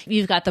like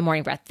you've got the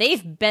morning breath.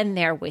 They've been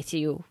there with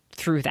you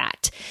through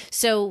that.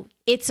 So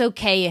it's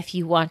okay if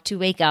you want to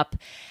wake up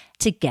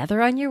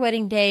together on your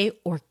wedding day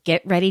or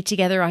get ready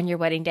together on your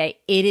wedding day.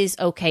 It is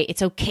okay.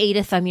 It's okay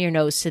to thumb your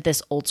nose to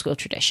this old school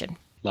tradition.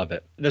 Love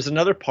it. There's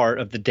another part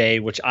of the day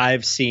which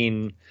I've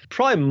seen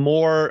probably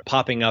more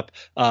popping up,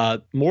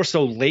 more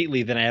so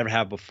lately than I ever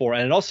have before.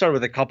 And it all started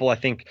with a couple, I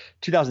think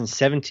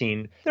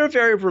 2017. They're a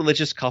very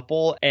religious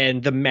couple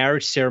and the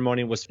marriage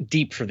ceremony was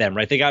deep for them,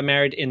 right? They got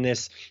married in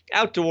this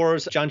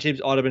outdoors, John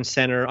James Audubon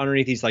Center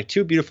underneath these like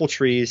two beautiful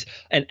trees.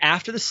 And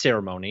after the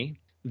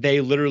ceremony,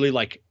 they literally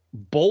like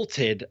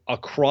bolted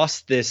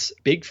across this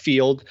big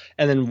field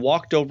and then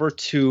walked over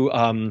to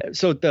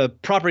so the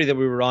property that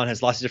we were on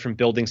has lots of different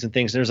buildings and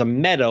things. And there's a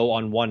meadow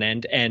on one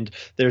end and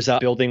there's a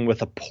building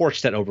with a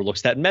porch that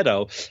overlooks that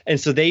meadow. And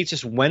so they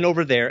just went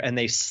over there and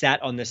they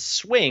sat on this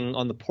swing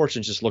on the porch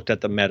and just looked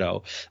at the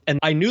meadow. And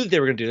I knew that they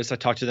were going to do this. I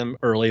talked to them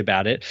early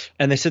about it.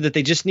 And they said that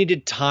they just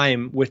needed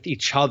time with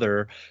each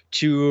other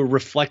to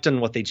reflect on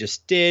what they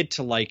just did,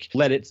 to like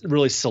let it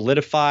really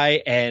solidify.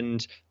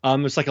 And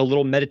it's like a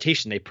little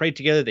meditation. They prayed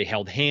together. They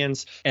held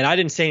hands. And I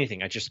didn't say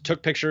anything. I just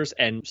took pictures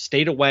and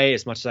stayed away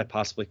as much as I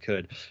possibly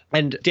could.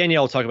 And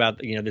Danielle will talk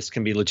about, you know, this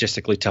can be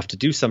logistically tough to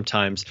do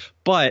sometimes.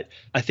 But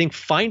I think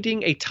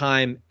finding a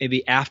time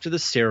maybe after the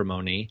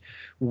ceremony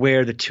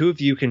where the two of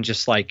you can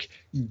just like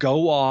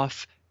go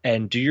off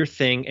and do your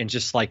thing and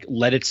just like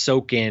let it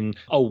soak in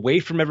away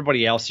from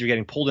everybody else. You're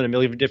getting pulled in a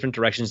million different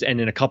directions. And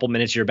in a couple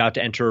minutes, you're about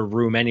to enter a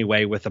room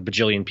anyway with a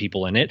bajillion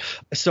people in it.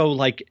 So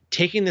like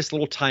taking this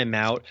little time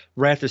out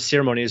right after the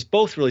ceremony is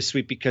both really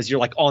sweet because you're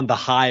like on the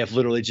high of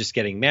literally just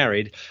getting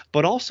married.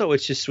 But also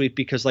it's just sweet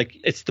because like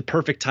it's the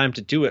perfect time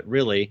to do it,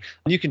 really.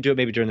 You can do it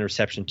maybe during the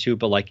reception too,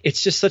 but like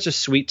it's just such a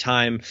sweet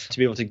time to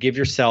be able to give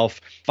yourself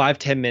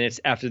 5-10 minutes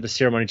after the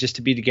ceremony just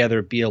to be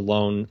together, be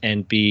alone,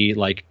 and be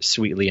like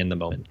sweetly in the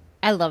moment.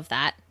 I love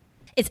that.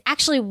 It's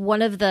actually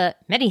one of the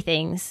many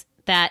things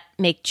that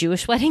make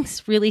Jewish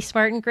weddings really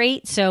smart and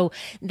great. So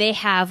they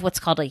have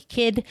what's called a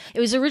kid. It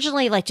was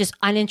originally like just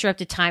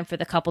uninterrupted time for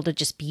the couple to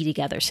just be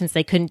together since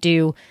they couldn't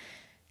do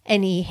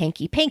any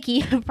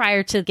hanky-panky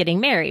prior to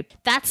getting married.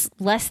 That's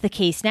less the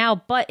case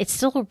now, but it's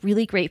still a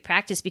really great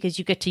practice because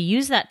you get to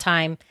use that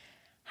time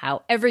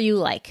however you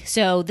like.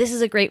 So this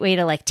is a great way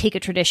to like take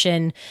a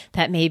tradition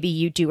that maybe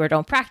you do or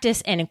don't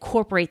practice and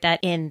incorporate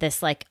that in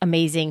this like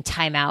amazing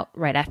timeout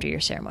right after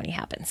your ceremony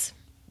happens.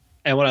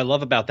 And what I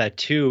love about that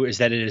too is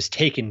that it is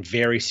taken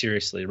very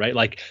seriously, right?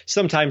 Like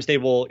sometimes they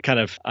will kind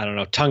of, I don't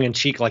know, tongue in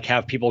cheek, like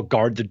have people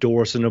guard the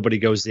door so nobody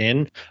goes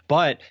in,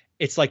 but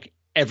it's like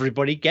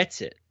everybody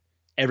gets it.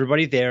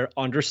 Everybody there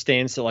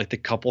understands that like the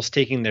couple's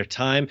taking their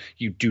time.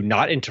 You do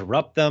not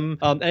interrupt them.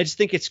 And I just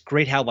think it's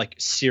great how like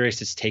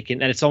serious it's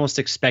taken. And it's almost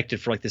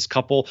expected for like this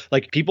couple.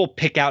 Like people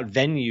pick out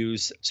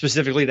venues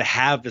specifically to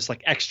have this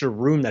like extra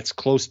room that's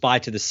close by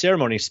to the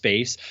ceremony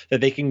space that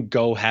they can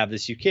go have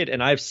this new kid.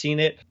 And I've seen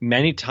it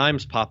many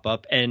times pop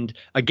up. And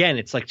again,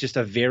 it's like just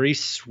a very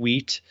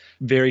sweet,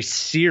 very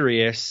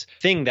serious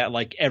thing that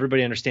like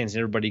everybody understands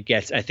and everybody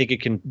gets. I think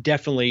it can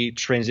definitely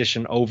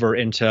transition over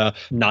into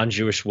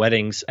non-Jewish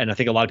weddings. And I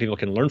think a lot of people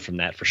can learn from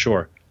that for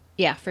sure.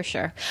 Yeah, for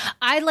sure.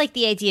 I like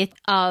the idea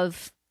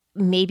of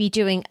maybe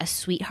doing a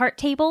sweetheart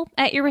table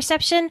at your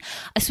reception.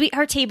 A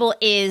sweetheart table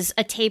is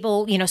a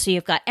table, you know, so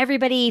you've got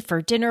everybody for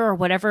dinner or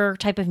whatever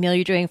type of meal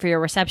you're doing for your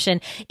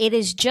reception. It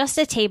is just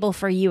a table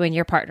for you and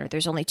your partner.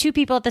 There's only two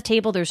people at the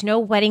table. There's no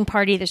wedding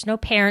party. There's no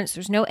parents.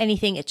 There's no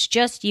anything. It's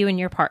just you and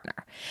your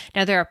partner.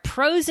 Now, there are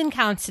pros and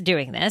cons to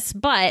doing this,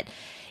 but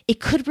it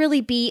could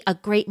really be a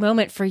great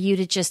moment for you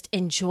to just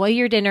enjoy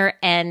your dinner.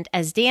 And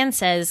as Dan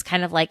says,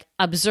 kind of like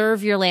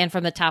observe your land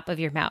from the top of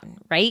your mountain,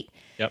 right?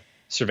 Yep.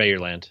 Survey your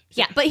land.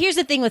 Yeah. But here's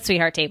the thing with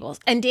sweetheart tables.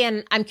 And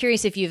Dan, I'm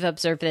curious if you've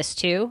observed this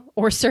too,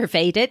 or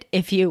surveyed it,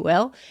 if you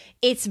will.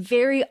 It's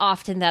very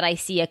often that I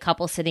see a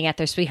couple sitting at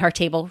their sweetheart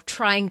table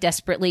trying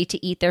desperately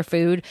to eat their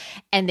food,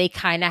 and they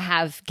kind of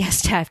have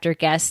guest after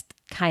guest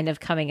kind of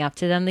coming up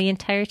to them the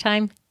entire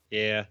time.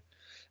 Yeah.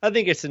 I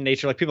think it's in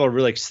nature. Like, people are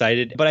really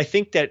excited, but I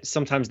think that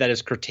sometimes that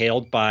is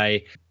curtailed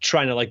by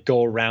trying to like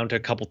go around to a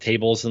couple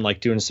tables and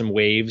like doing some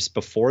waves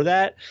before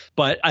that.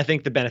 But I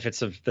think the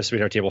benefits of the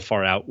sweetheart table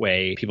far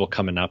outweigh people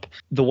coming up.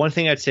 The one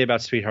thing I'd say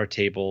about sweetheart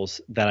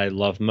tables that I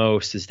love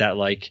most is that,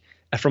 like,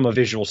 from a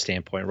visual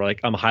standpoint, where like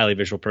I'm a highly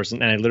visual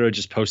person, and I literally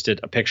just posted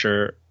a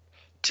picture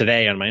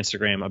today on my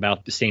Instagram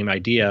about the same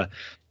idea,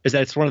 is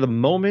that it's one of the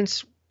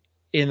moments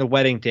in the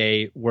wedding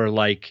day where,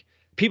 like,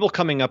 people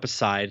coming up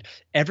aside,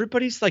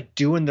 everybody's like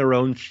doing their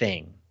own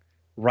thing,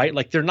 right?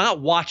 Like, they're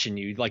not watching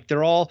you. Like,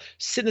 they're all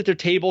sitting at their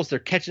tables. They're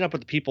catching up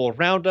with the people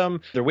around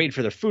them. They're waiting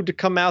for their food to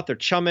come out. They're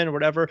chumming or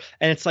whatever.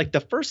 And it's like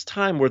the first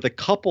time where the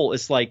couple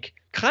is like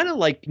kind of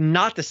like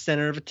not the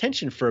center of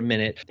attention for a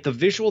minute. The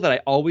visual that I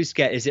always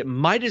get is it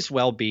might as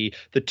well be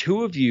the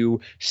two of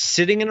you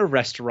sitting in a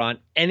restaurant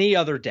any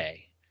other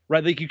day.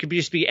 Right, like you could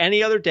just be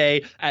any other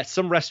day at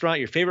some restaurant,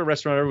 your favorite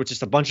restaurant, with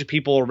just a bunch of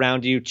people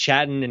around you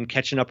chatting and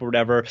catching up or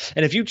whatever.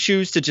 And if you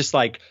choose to just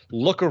like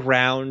look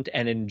around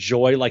and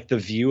enjoy like the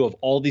view of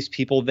all these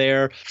people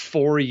there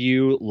for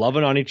you,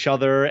 loving on each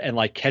other and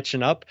like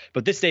catching up.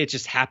 But this day it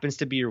just happens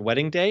to be your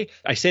wedding day.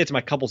 I say it to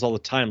my couples all the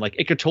time, like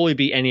it could totally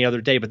be any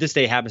other day, but this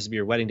day happens to be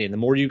your wedding day. And the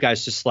more you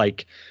guys just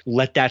like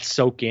let that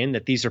soak in,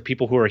 that these are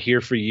people who are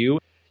here for you.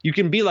 You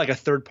can be like a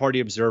third party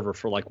observer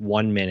for like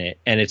 1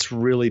 minute. And it's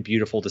really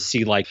beautiful to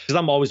see, like, because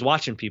I'm always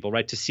watching people,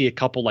 right? To see a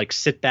couple like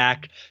sit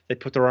back, they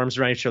put their arms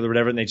around each other,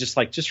 whatever. And they just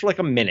like, just for like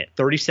a minute,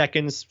 30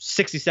 seconds,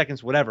 60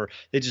 seconds, whatever.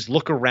 They just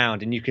look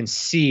around and you can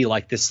see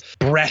like this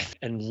breath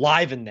and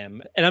live in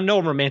them. And I know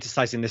I'm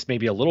romanticizing this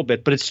maybe a little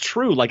bit, but it's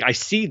true. Like, I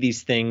see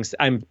these things.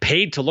 I'm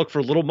paid to look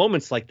for little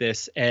moments like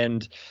this.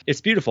 And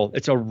it's beautiful.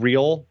 It's a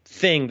real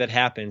thing that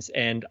happens.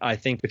 And I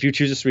think if you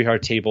choose a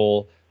sweetheart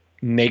table,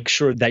 make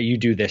sure that you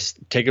do this.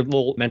 Take a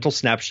little mental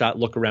snapshot,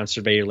 look around,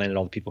 survey your land and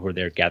all the people who are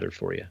there gathered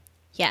for you.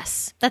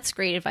 Yes, that's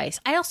great advice.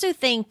 I also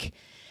think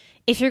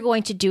if you're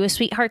going to do a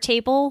sweetheart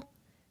table,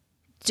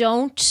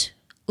 don't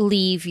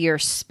leave your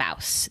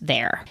spouse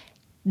there.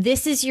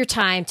 This is your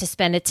time to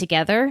spend it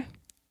together.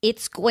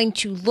 It's going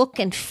to look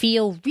and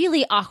feel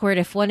really awkward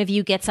if one of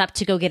you gets up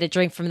to go get a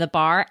drink from the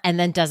bar and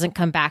then doesn't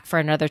come back for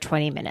another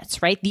 20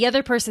 minutes, right? The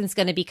other person's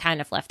going to be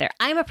kind of left there.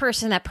 I'm a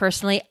person that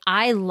personally,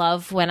 I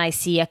love when I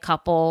see a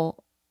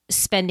couple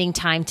spending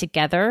time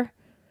together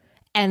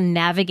and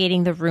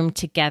navigating the room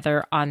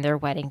together on their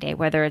wedding day,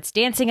 whether it's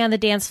dancing on the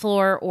dance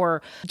floor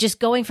or just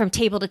going from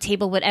table to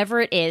table, whatever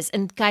it is.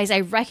 And guys,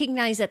 I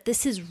recognize that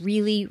this is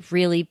really,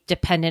 really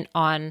dependent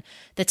on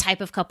the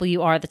type of couple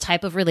you are, the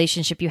type of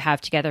relationship you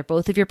have together,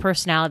 both of your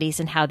personalities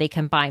and how they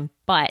combine.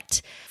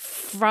 But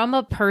from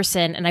a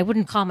person, and I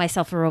wouldn't call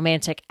myself a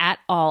romantic at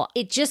all,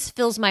 it just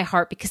fills my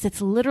heart because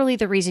it's literally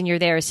the reason you're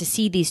there, is to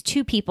see these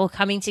two people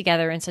coming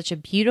together in such a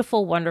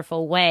beautiful,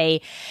 wonderful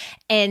way.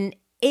 And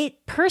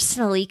it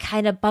personally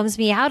kind of bums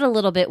me out a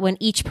little bit when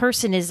each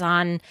person is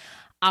on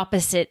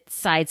opposite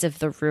sides of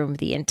the room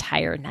the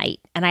entire night.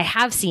 And I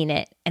have seen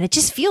it, and it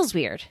just feels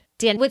weird.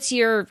 Dan, what's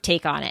your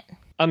take on it?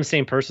 I'm the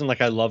same person.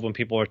 Like, I love when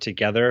people are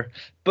together,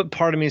 but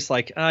part of me is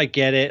like, I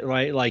get it,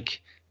 right?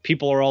 Like,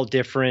 people are all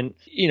different.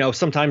 You know,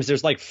 sometimes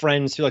there's like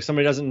friends who like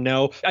somebody doesn't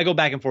know. I go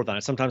back and forth on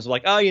it. Sometimes I'm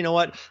like, oh, you know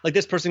what? Like,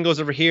 this person goes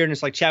over here and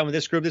it's like chatting with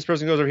this group. This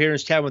person goes over here and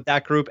is chatting with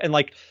that group. And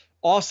like,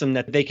 awesome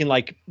that they can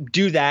like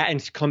do that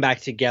and come back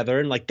together.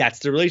 And like, that's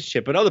the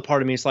relationship. But other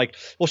part of me is like,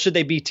 well, should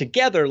they be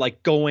together,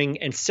 like going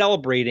and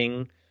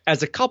celebrating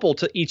as a couple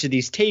to each of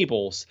these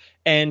tables?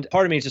 And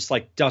part of me just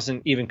like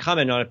doesn't even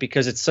comment on it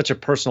because it's such a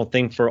personal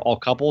thing for all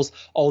couples.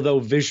 Although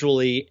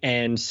visually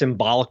and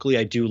symbolically,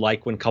 I do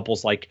like when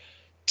couples like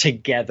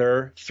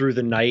together through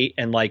the night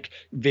and like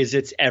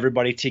visits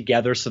everybody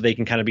together so they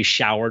can kind of be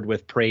showered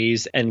with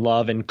praise and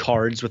love and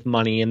cards with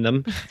money in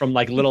them from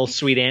like little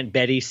sweet Aunt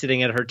Betty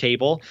sitting at her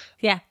table.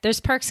 Yeah, there's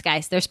perks,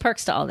 guys. There's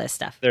perks to all this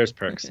stuff. There's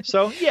perks.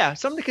 So yeah,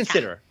 something to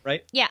consider,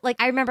 right? Yeah, like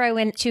I remember I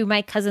went to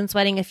my cousin's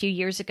wedding a few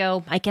years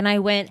ago. Mike and I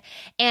went,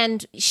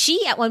 and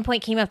she at one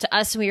point came up to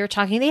us and we were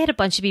talking. They had a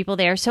bunch of people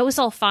there, so it was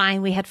all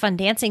fine. We had fun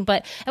dancing,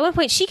 but at one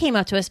point she came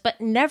up to us, but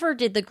never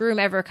did the groom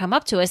ever come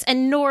up to us,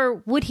 and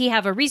nor would he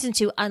have a reason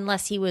to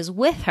unless he was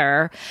with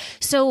her.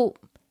 So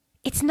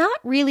it's not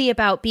really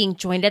about being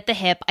joined at the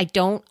hip. I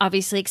don't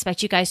obviously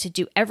expect you guys to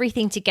do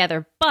everything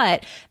together,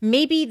 but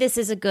maybe this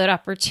is a good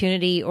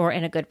opportunity or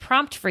in a good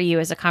prompt for you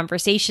as a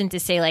conversation to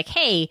say like,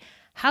 hey,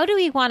 how do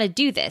we want to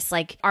do this?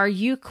 Like, are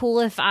you cool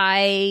if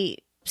I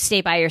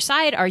stay by your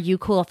side? Are you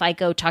cool if I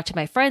go talk to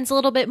my friends a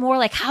little bit more?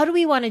 Like, how do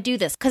we want to do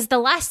this? Because the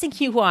last thing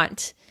you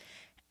want,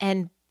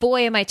 and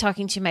boy, am I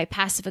talking to my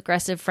passive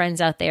aggressive friends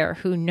out there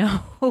who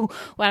know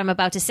what I'm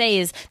about to say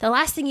is the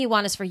last thing you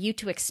want is for you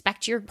to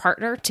expect your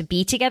partner to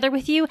be together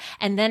with you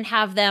and then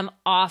have them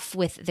off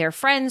with their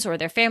friends or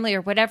their family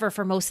or whatever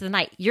for most of the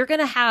night. You're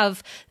going to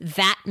have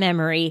that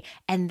memory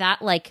and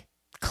that like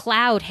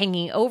cloud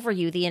hanging over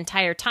you the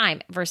entire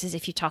time versus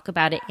if you talk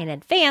about it in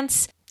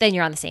advance, then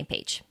you're on the same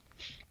page.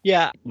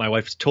 Yeah, my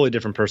wife's a totally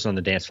different person on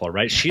the dance floor,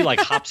 right? She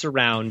like hops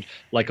around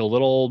like a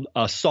little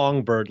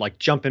songbird, like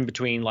jumping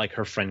between like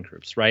her friend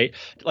groups, right?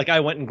 Like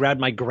I went and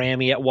grabbed my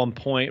Grammy at one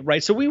point,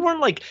 right? So we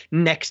weren't like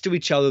next to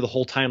each other the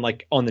whole time,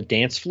 like on the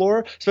dance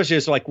floor, especially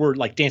as like we're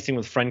like dancing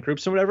with friend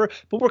groups or whatever,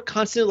 but we're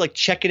constantly like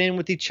checking in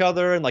with each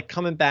other and like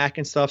coming back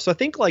and stuff. So I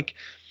think like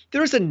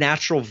there's a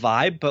natural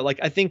vibe, but like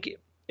I think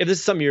if this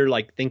is something you're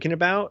like thinking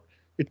about,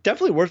 it's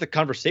definitely worth a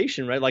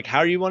conversation, right? Like,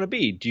 how do you want to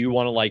be? Do you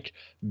want to like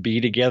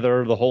be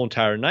together the whole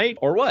entire night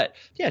or what?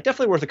 Yeah,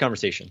 definitely worth a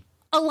conversation.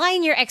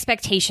 Align your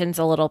expectations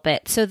a little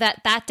bit so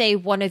that that day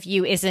one of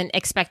you isn't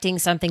expecting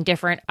something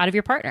different out of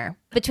your partner.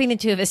 Between the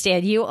two of us,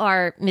 Dan, you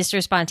are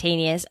Mr.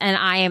 Spontaneous and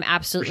I am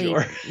absolutely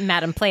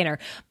Madam Planner.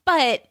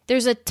 But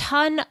there's a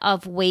ton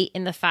of weight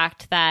in the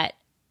fact that,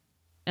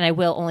 and I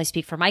will only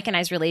speak for Mike and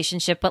I's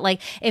relationship, but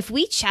like if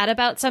we chat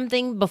about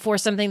something before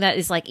something that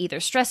is like either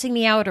stressing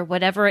me out or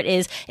whatever it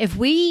is, if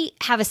we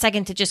have a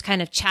second to just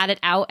kind of chat it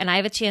out and I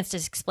have a chance to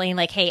explain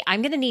like, hey,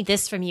 I'm going to need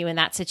this from you in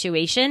that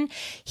situation,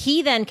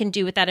 he then can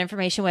do with that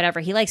information whatever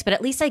he likes. But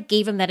at least I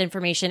gave him that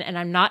information and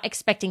I'm not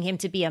expecting him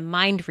to be a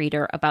mind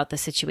reader about the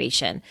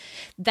situation.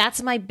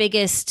 That's my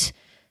biggest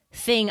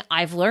thing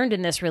I've learned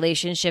in this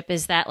relationship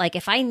is that like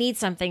if I need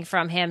something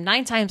from him,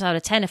 9 times out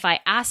of 10, if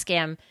I ask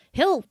him,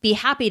 he'll be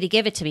happy to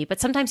give it to me.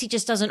 But sometimes he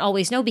just doesn't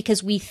always know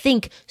because we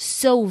think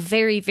so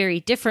very,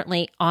 very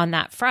differently on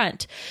that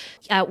front.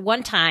 At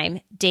one time,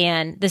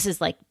 Dan, this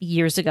is like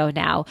years ago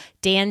now,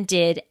 Dan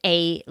did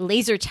a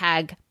laser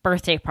tag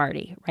birthday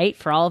party, right?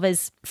 For all of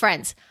his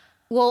friends.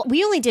 Well,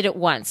 we only did it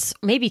once,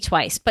 maybe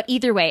twice, but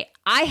either way,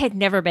 I had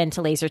never been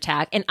to laser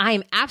tag, and I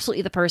am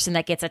absolutely the person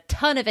that gets a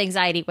ton of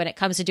anxiety when it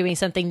comes to doing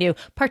something new,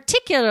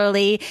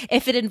 particularly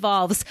if it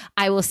involves,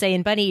 I will say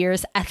in bunny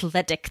ears,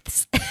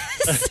 athletics.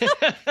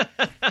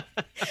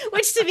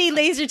 Which to me,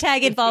 laser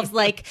tag involves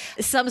like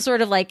some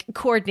sort of like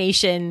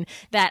coordination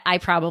that I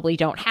probably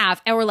don't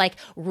have, or like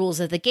rules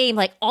of the game.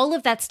 Like all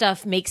of that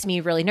stuff makes me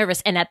really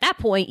nervous. And at that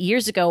point,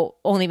 years ago,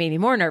 only made me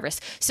more nervous.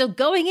 So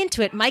going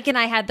into it, Mike and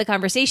I had the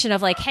conversation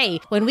of like, hey,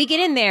 when we get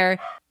in there,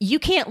 you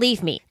can't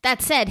leave me.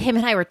 That said, him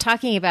and I were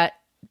talking about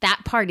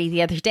that party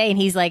the other day, and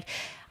he's like,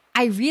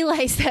 I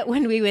realized that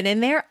when we went in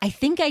there, I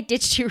think I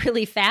ditched you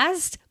really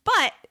fast,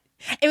 but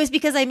it was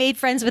because I made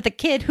friends with a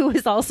kid who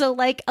was also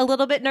like a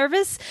little bit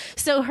nervous.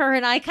 So her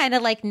and I kind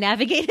of like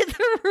navigated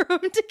the room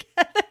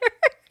together.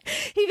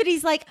 Even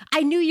he's like,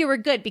 I knew you were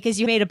good because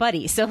you made a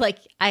buddy. So like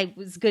I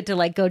was good to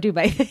like go do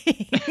my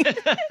thing.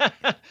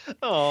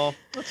 Oh,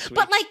 that's sweet.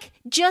 But like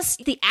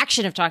just the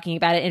action of talking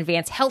about it in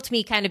advance helped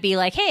me kind of be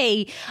like,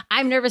 hey,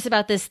 I'm nervous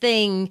about this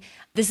thing.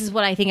 This is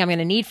what I think I'm going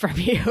to need from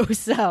you.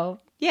 So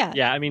yeah.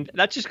 Yeah, I mean,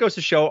 that just goes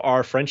to show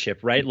our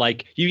friendship, right?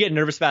 Like, you get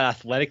nervous about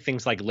athletic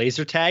things like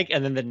laser tag,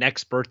 and then the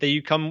next birthday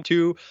you come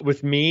to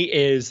with me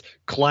is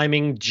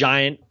climbing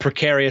giant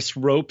precarious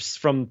ropes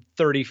from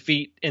 30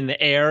 feet in the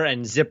air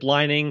and zip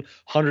lining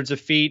hundreds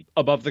of feet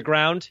above the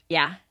ground.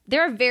 Yeah.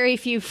 There are very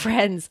few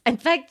friends. In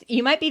fact,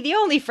 you might be the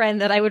only friend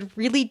that I would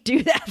really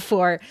do that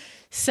for.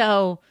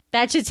 So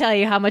that should tell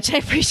you how much I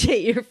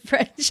appreciate your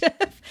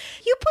friendship.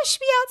 You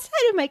pushed me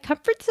outside of my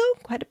comfort zone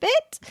quite a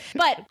bit.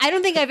 But I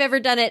don't think I've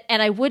ever done it,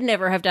 and I would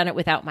never have done it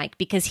without Mike,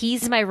 because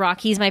he's my rock.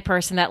 He's my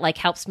person that like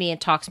helps me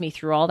and talks me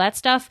through all that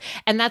stuff.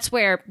 And that's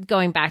where,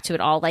 going back to it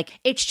all, like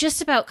it's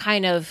just about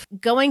kind of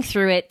going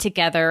through it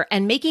together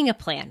and making a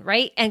plan,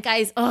 right? And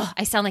guys,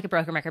 I sound like a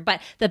broken record,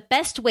 but the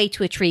best way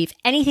to achieve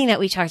anything that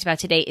we talked about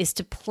today is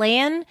to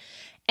plan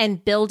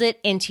and build it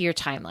into your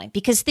timeline,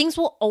 because things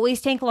will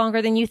always take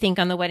longer than you think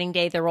on the wedding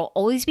day. There will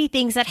always be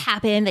things that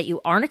happen that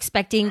you aren't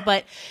expecting.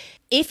 But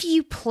if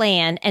you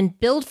plan and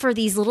build for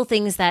these little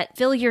things that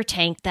fill your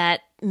tank,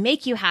 that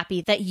make you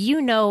happy, that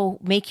you know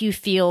make you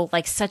feel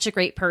like such a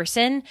great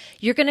person,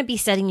 you're going to be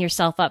setting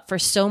yourself up for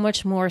so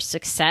much more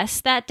success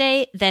that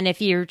day than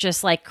if you're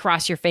just like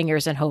cross your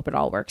fingers and hope it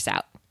all works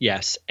out.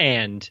 Yes.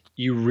 And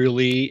you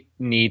really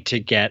need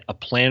to get a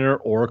planner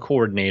or a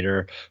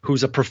coordinator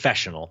who's a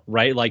professional,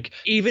 right? Like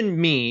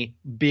even me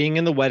being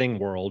in the wedding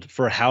world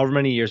for however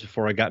many years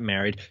before I got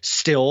married,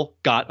 still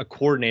got a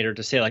coordinator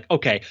to say like,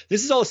 okay,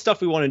 this is all the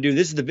stuff we want to do.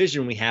 This is the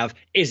vision we have.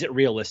 Is it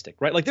realistic,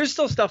 right? Like there's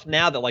still stuff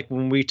now that like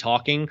when we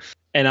talking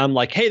and I'm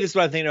like, hey, this is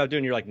what I'm thinking about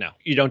doing. You're like, no,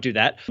 you don't do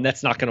that.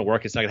 That's not going to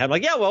work. It's not going to happen.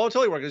 Like, yeah, well, it'll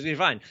totally work. It's going to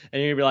be fine.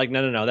 And you're going to be like,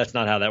 no, that's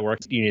not how that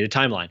works. You need a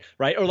timeline,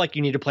 right? Or like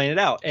you need to plan it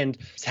out. And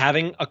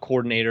having a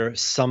coordinator,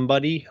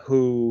 somebody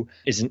who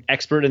is an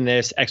expert in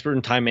this, expert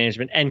in time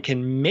management, and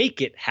can make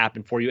it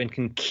happen for you and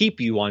can keep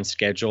you on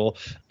schedule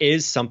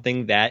is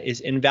something that is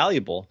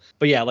invaluable.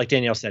 But yeah, like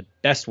Danielle said,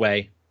 best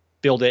way,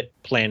 build it,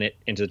 plan it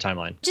into the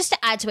timeline. Just to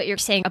add to what you're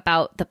saying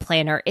about the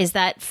planner is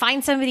that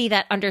find somebody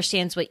that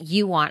understands what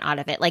you want out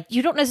of it. Like,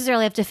 you don't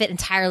necessarily have to fit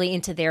entirely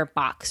into their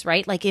box,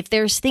 right? Like, if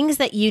there's things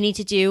that you need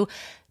to do,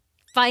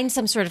 find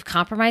some sort of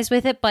compromise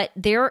with it, but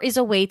there is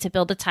a way to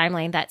build a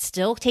timeline that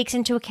still takes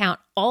into account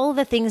all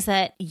the things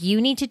that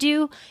you need to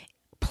do,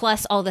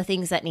 plus all the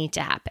things that need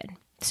to happen.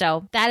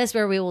 So that is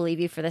where we will leave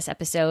you for this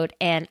episode.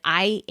 And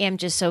I am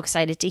just so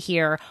excited to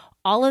hear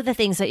all of the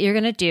things that you're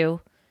going to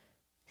do.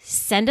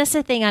 Send us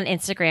a thing on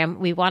Instagram.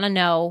 We want to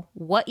know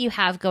what you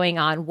have going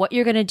on, what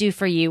you're going to do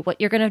for you,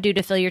 what you're going to do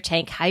to fill your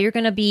tank, how you're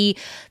going to be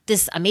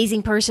this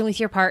amazing person with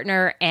your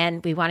partner.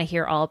 And we want to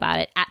hear all about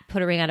it at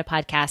Put a Ring on a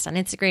Podcast on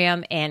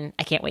Instagram. And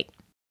I can't wait.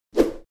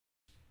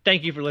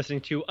 Thank you for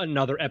listening to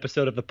another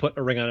episode of the Put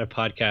a Ring on a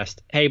Podcast.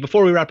 Hey,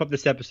 before we wrap up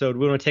this episode,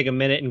 we want to take a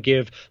minute and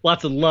give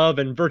lots of love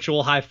and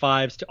virtual high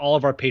fives to all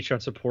of our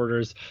Patreon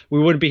supporters. We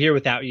wouldn't be here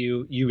without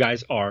you. You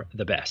guys are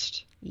the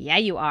best. Yeah,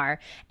 you are.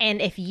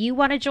 And if you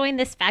want to join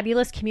this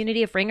fabulous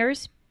community of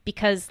ringers,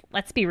 because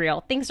let's be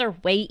real, things are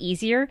way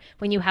easier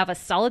when you have a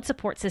solid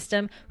support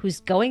system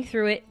who's going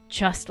through it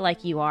just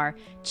like you are.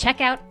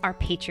 Check out our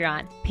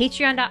Patreon,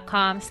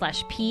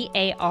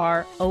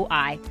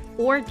 patreon.com/PAROI,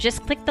 or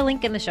just click the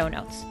link in the show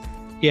notes.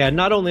 Yeah,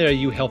 not only are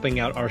you helping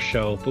out our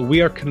show, but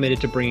we are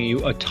committed to bringing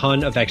you a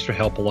ton of extra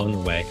help along the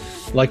way.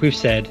 Like we've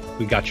said,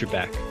 we got your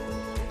back.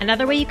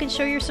 Another way you can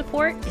show your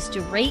support is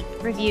to rate,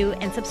 review,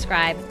 and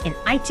subscribe in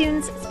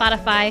iTunes,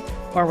 Spotify,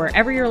 or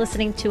wherever you're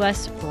listening to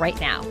us right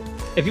now.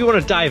 If you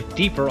want to dive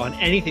deeper on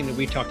anything that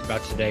we talked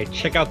about today,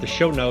 check out the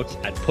show notes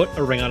at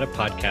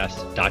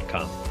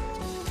putaringonitpodcast.com.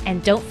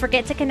 And don't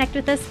forget to connect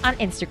with us on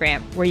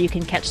Instagram, where you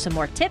can catch some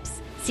more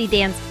tips, see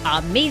Dan's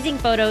amazing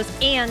photos,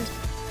 and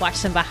watch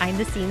some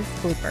behind-the-scenes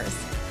bloopers.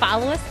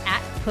 Follow us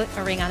at Put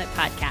a Ring on It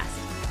Podcast.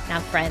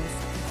 Now, friends,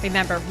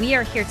 remember, we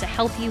are here to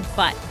help you,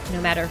 but no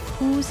matter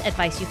whose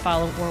advice you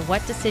follow or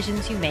what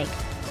decisions you make,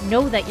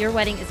 know that your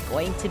wedding is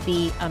going to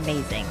be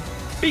amazing.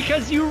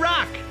 Because you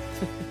rock!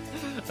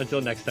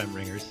 Until next time,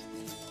 ringers.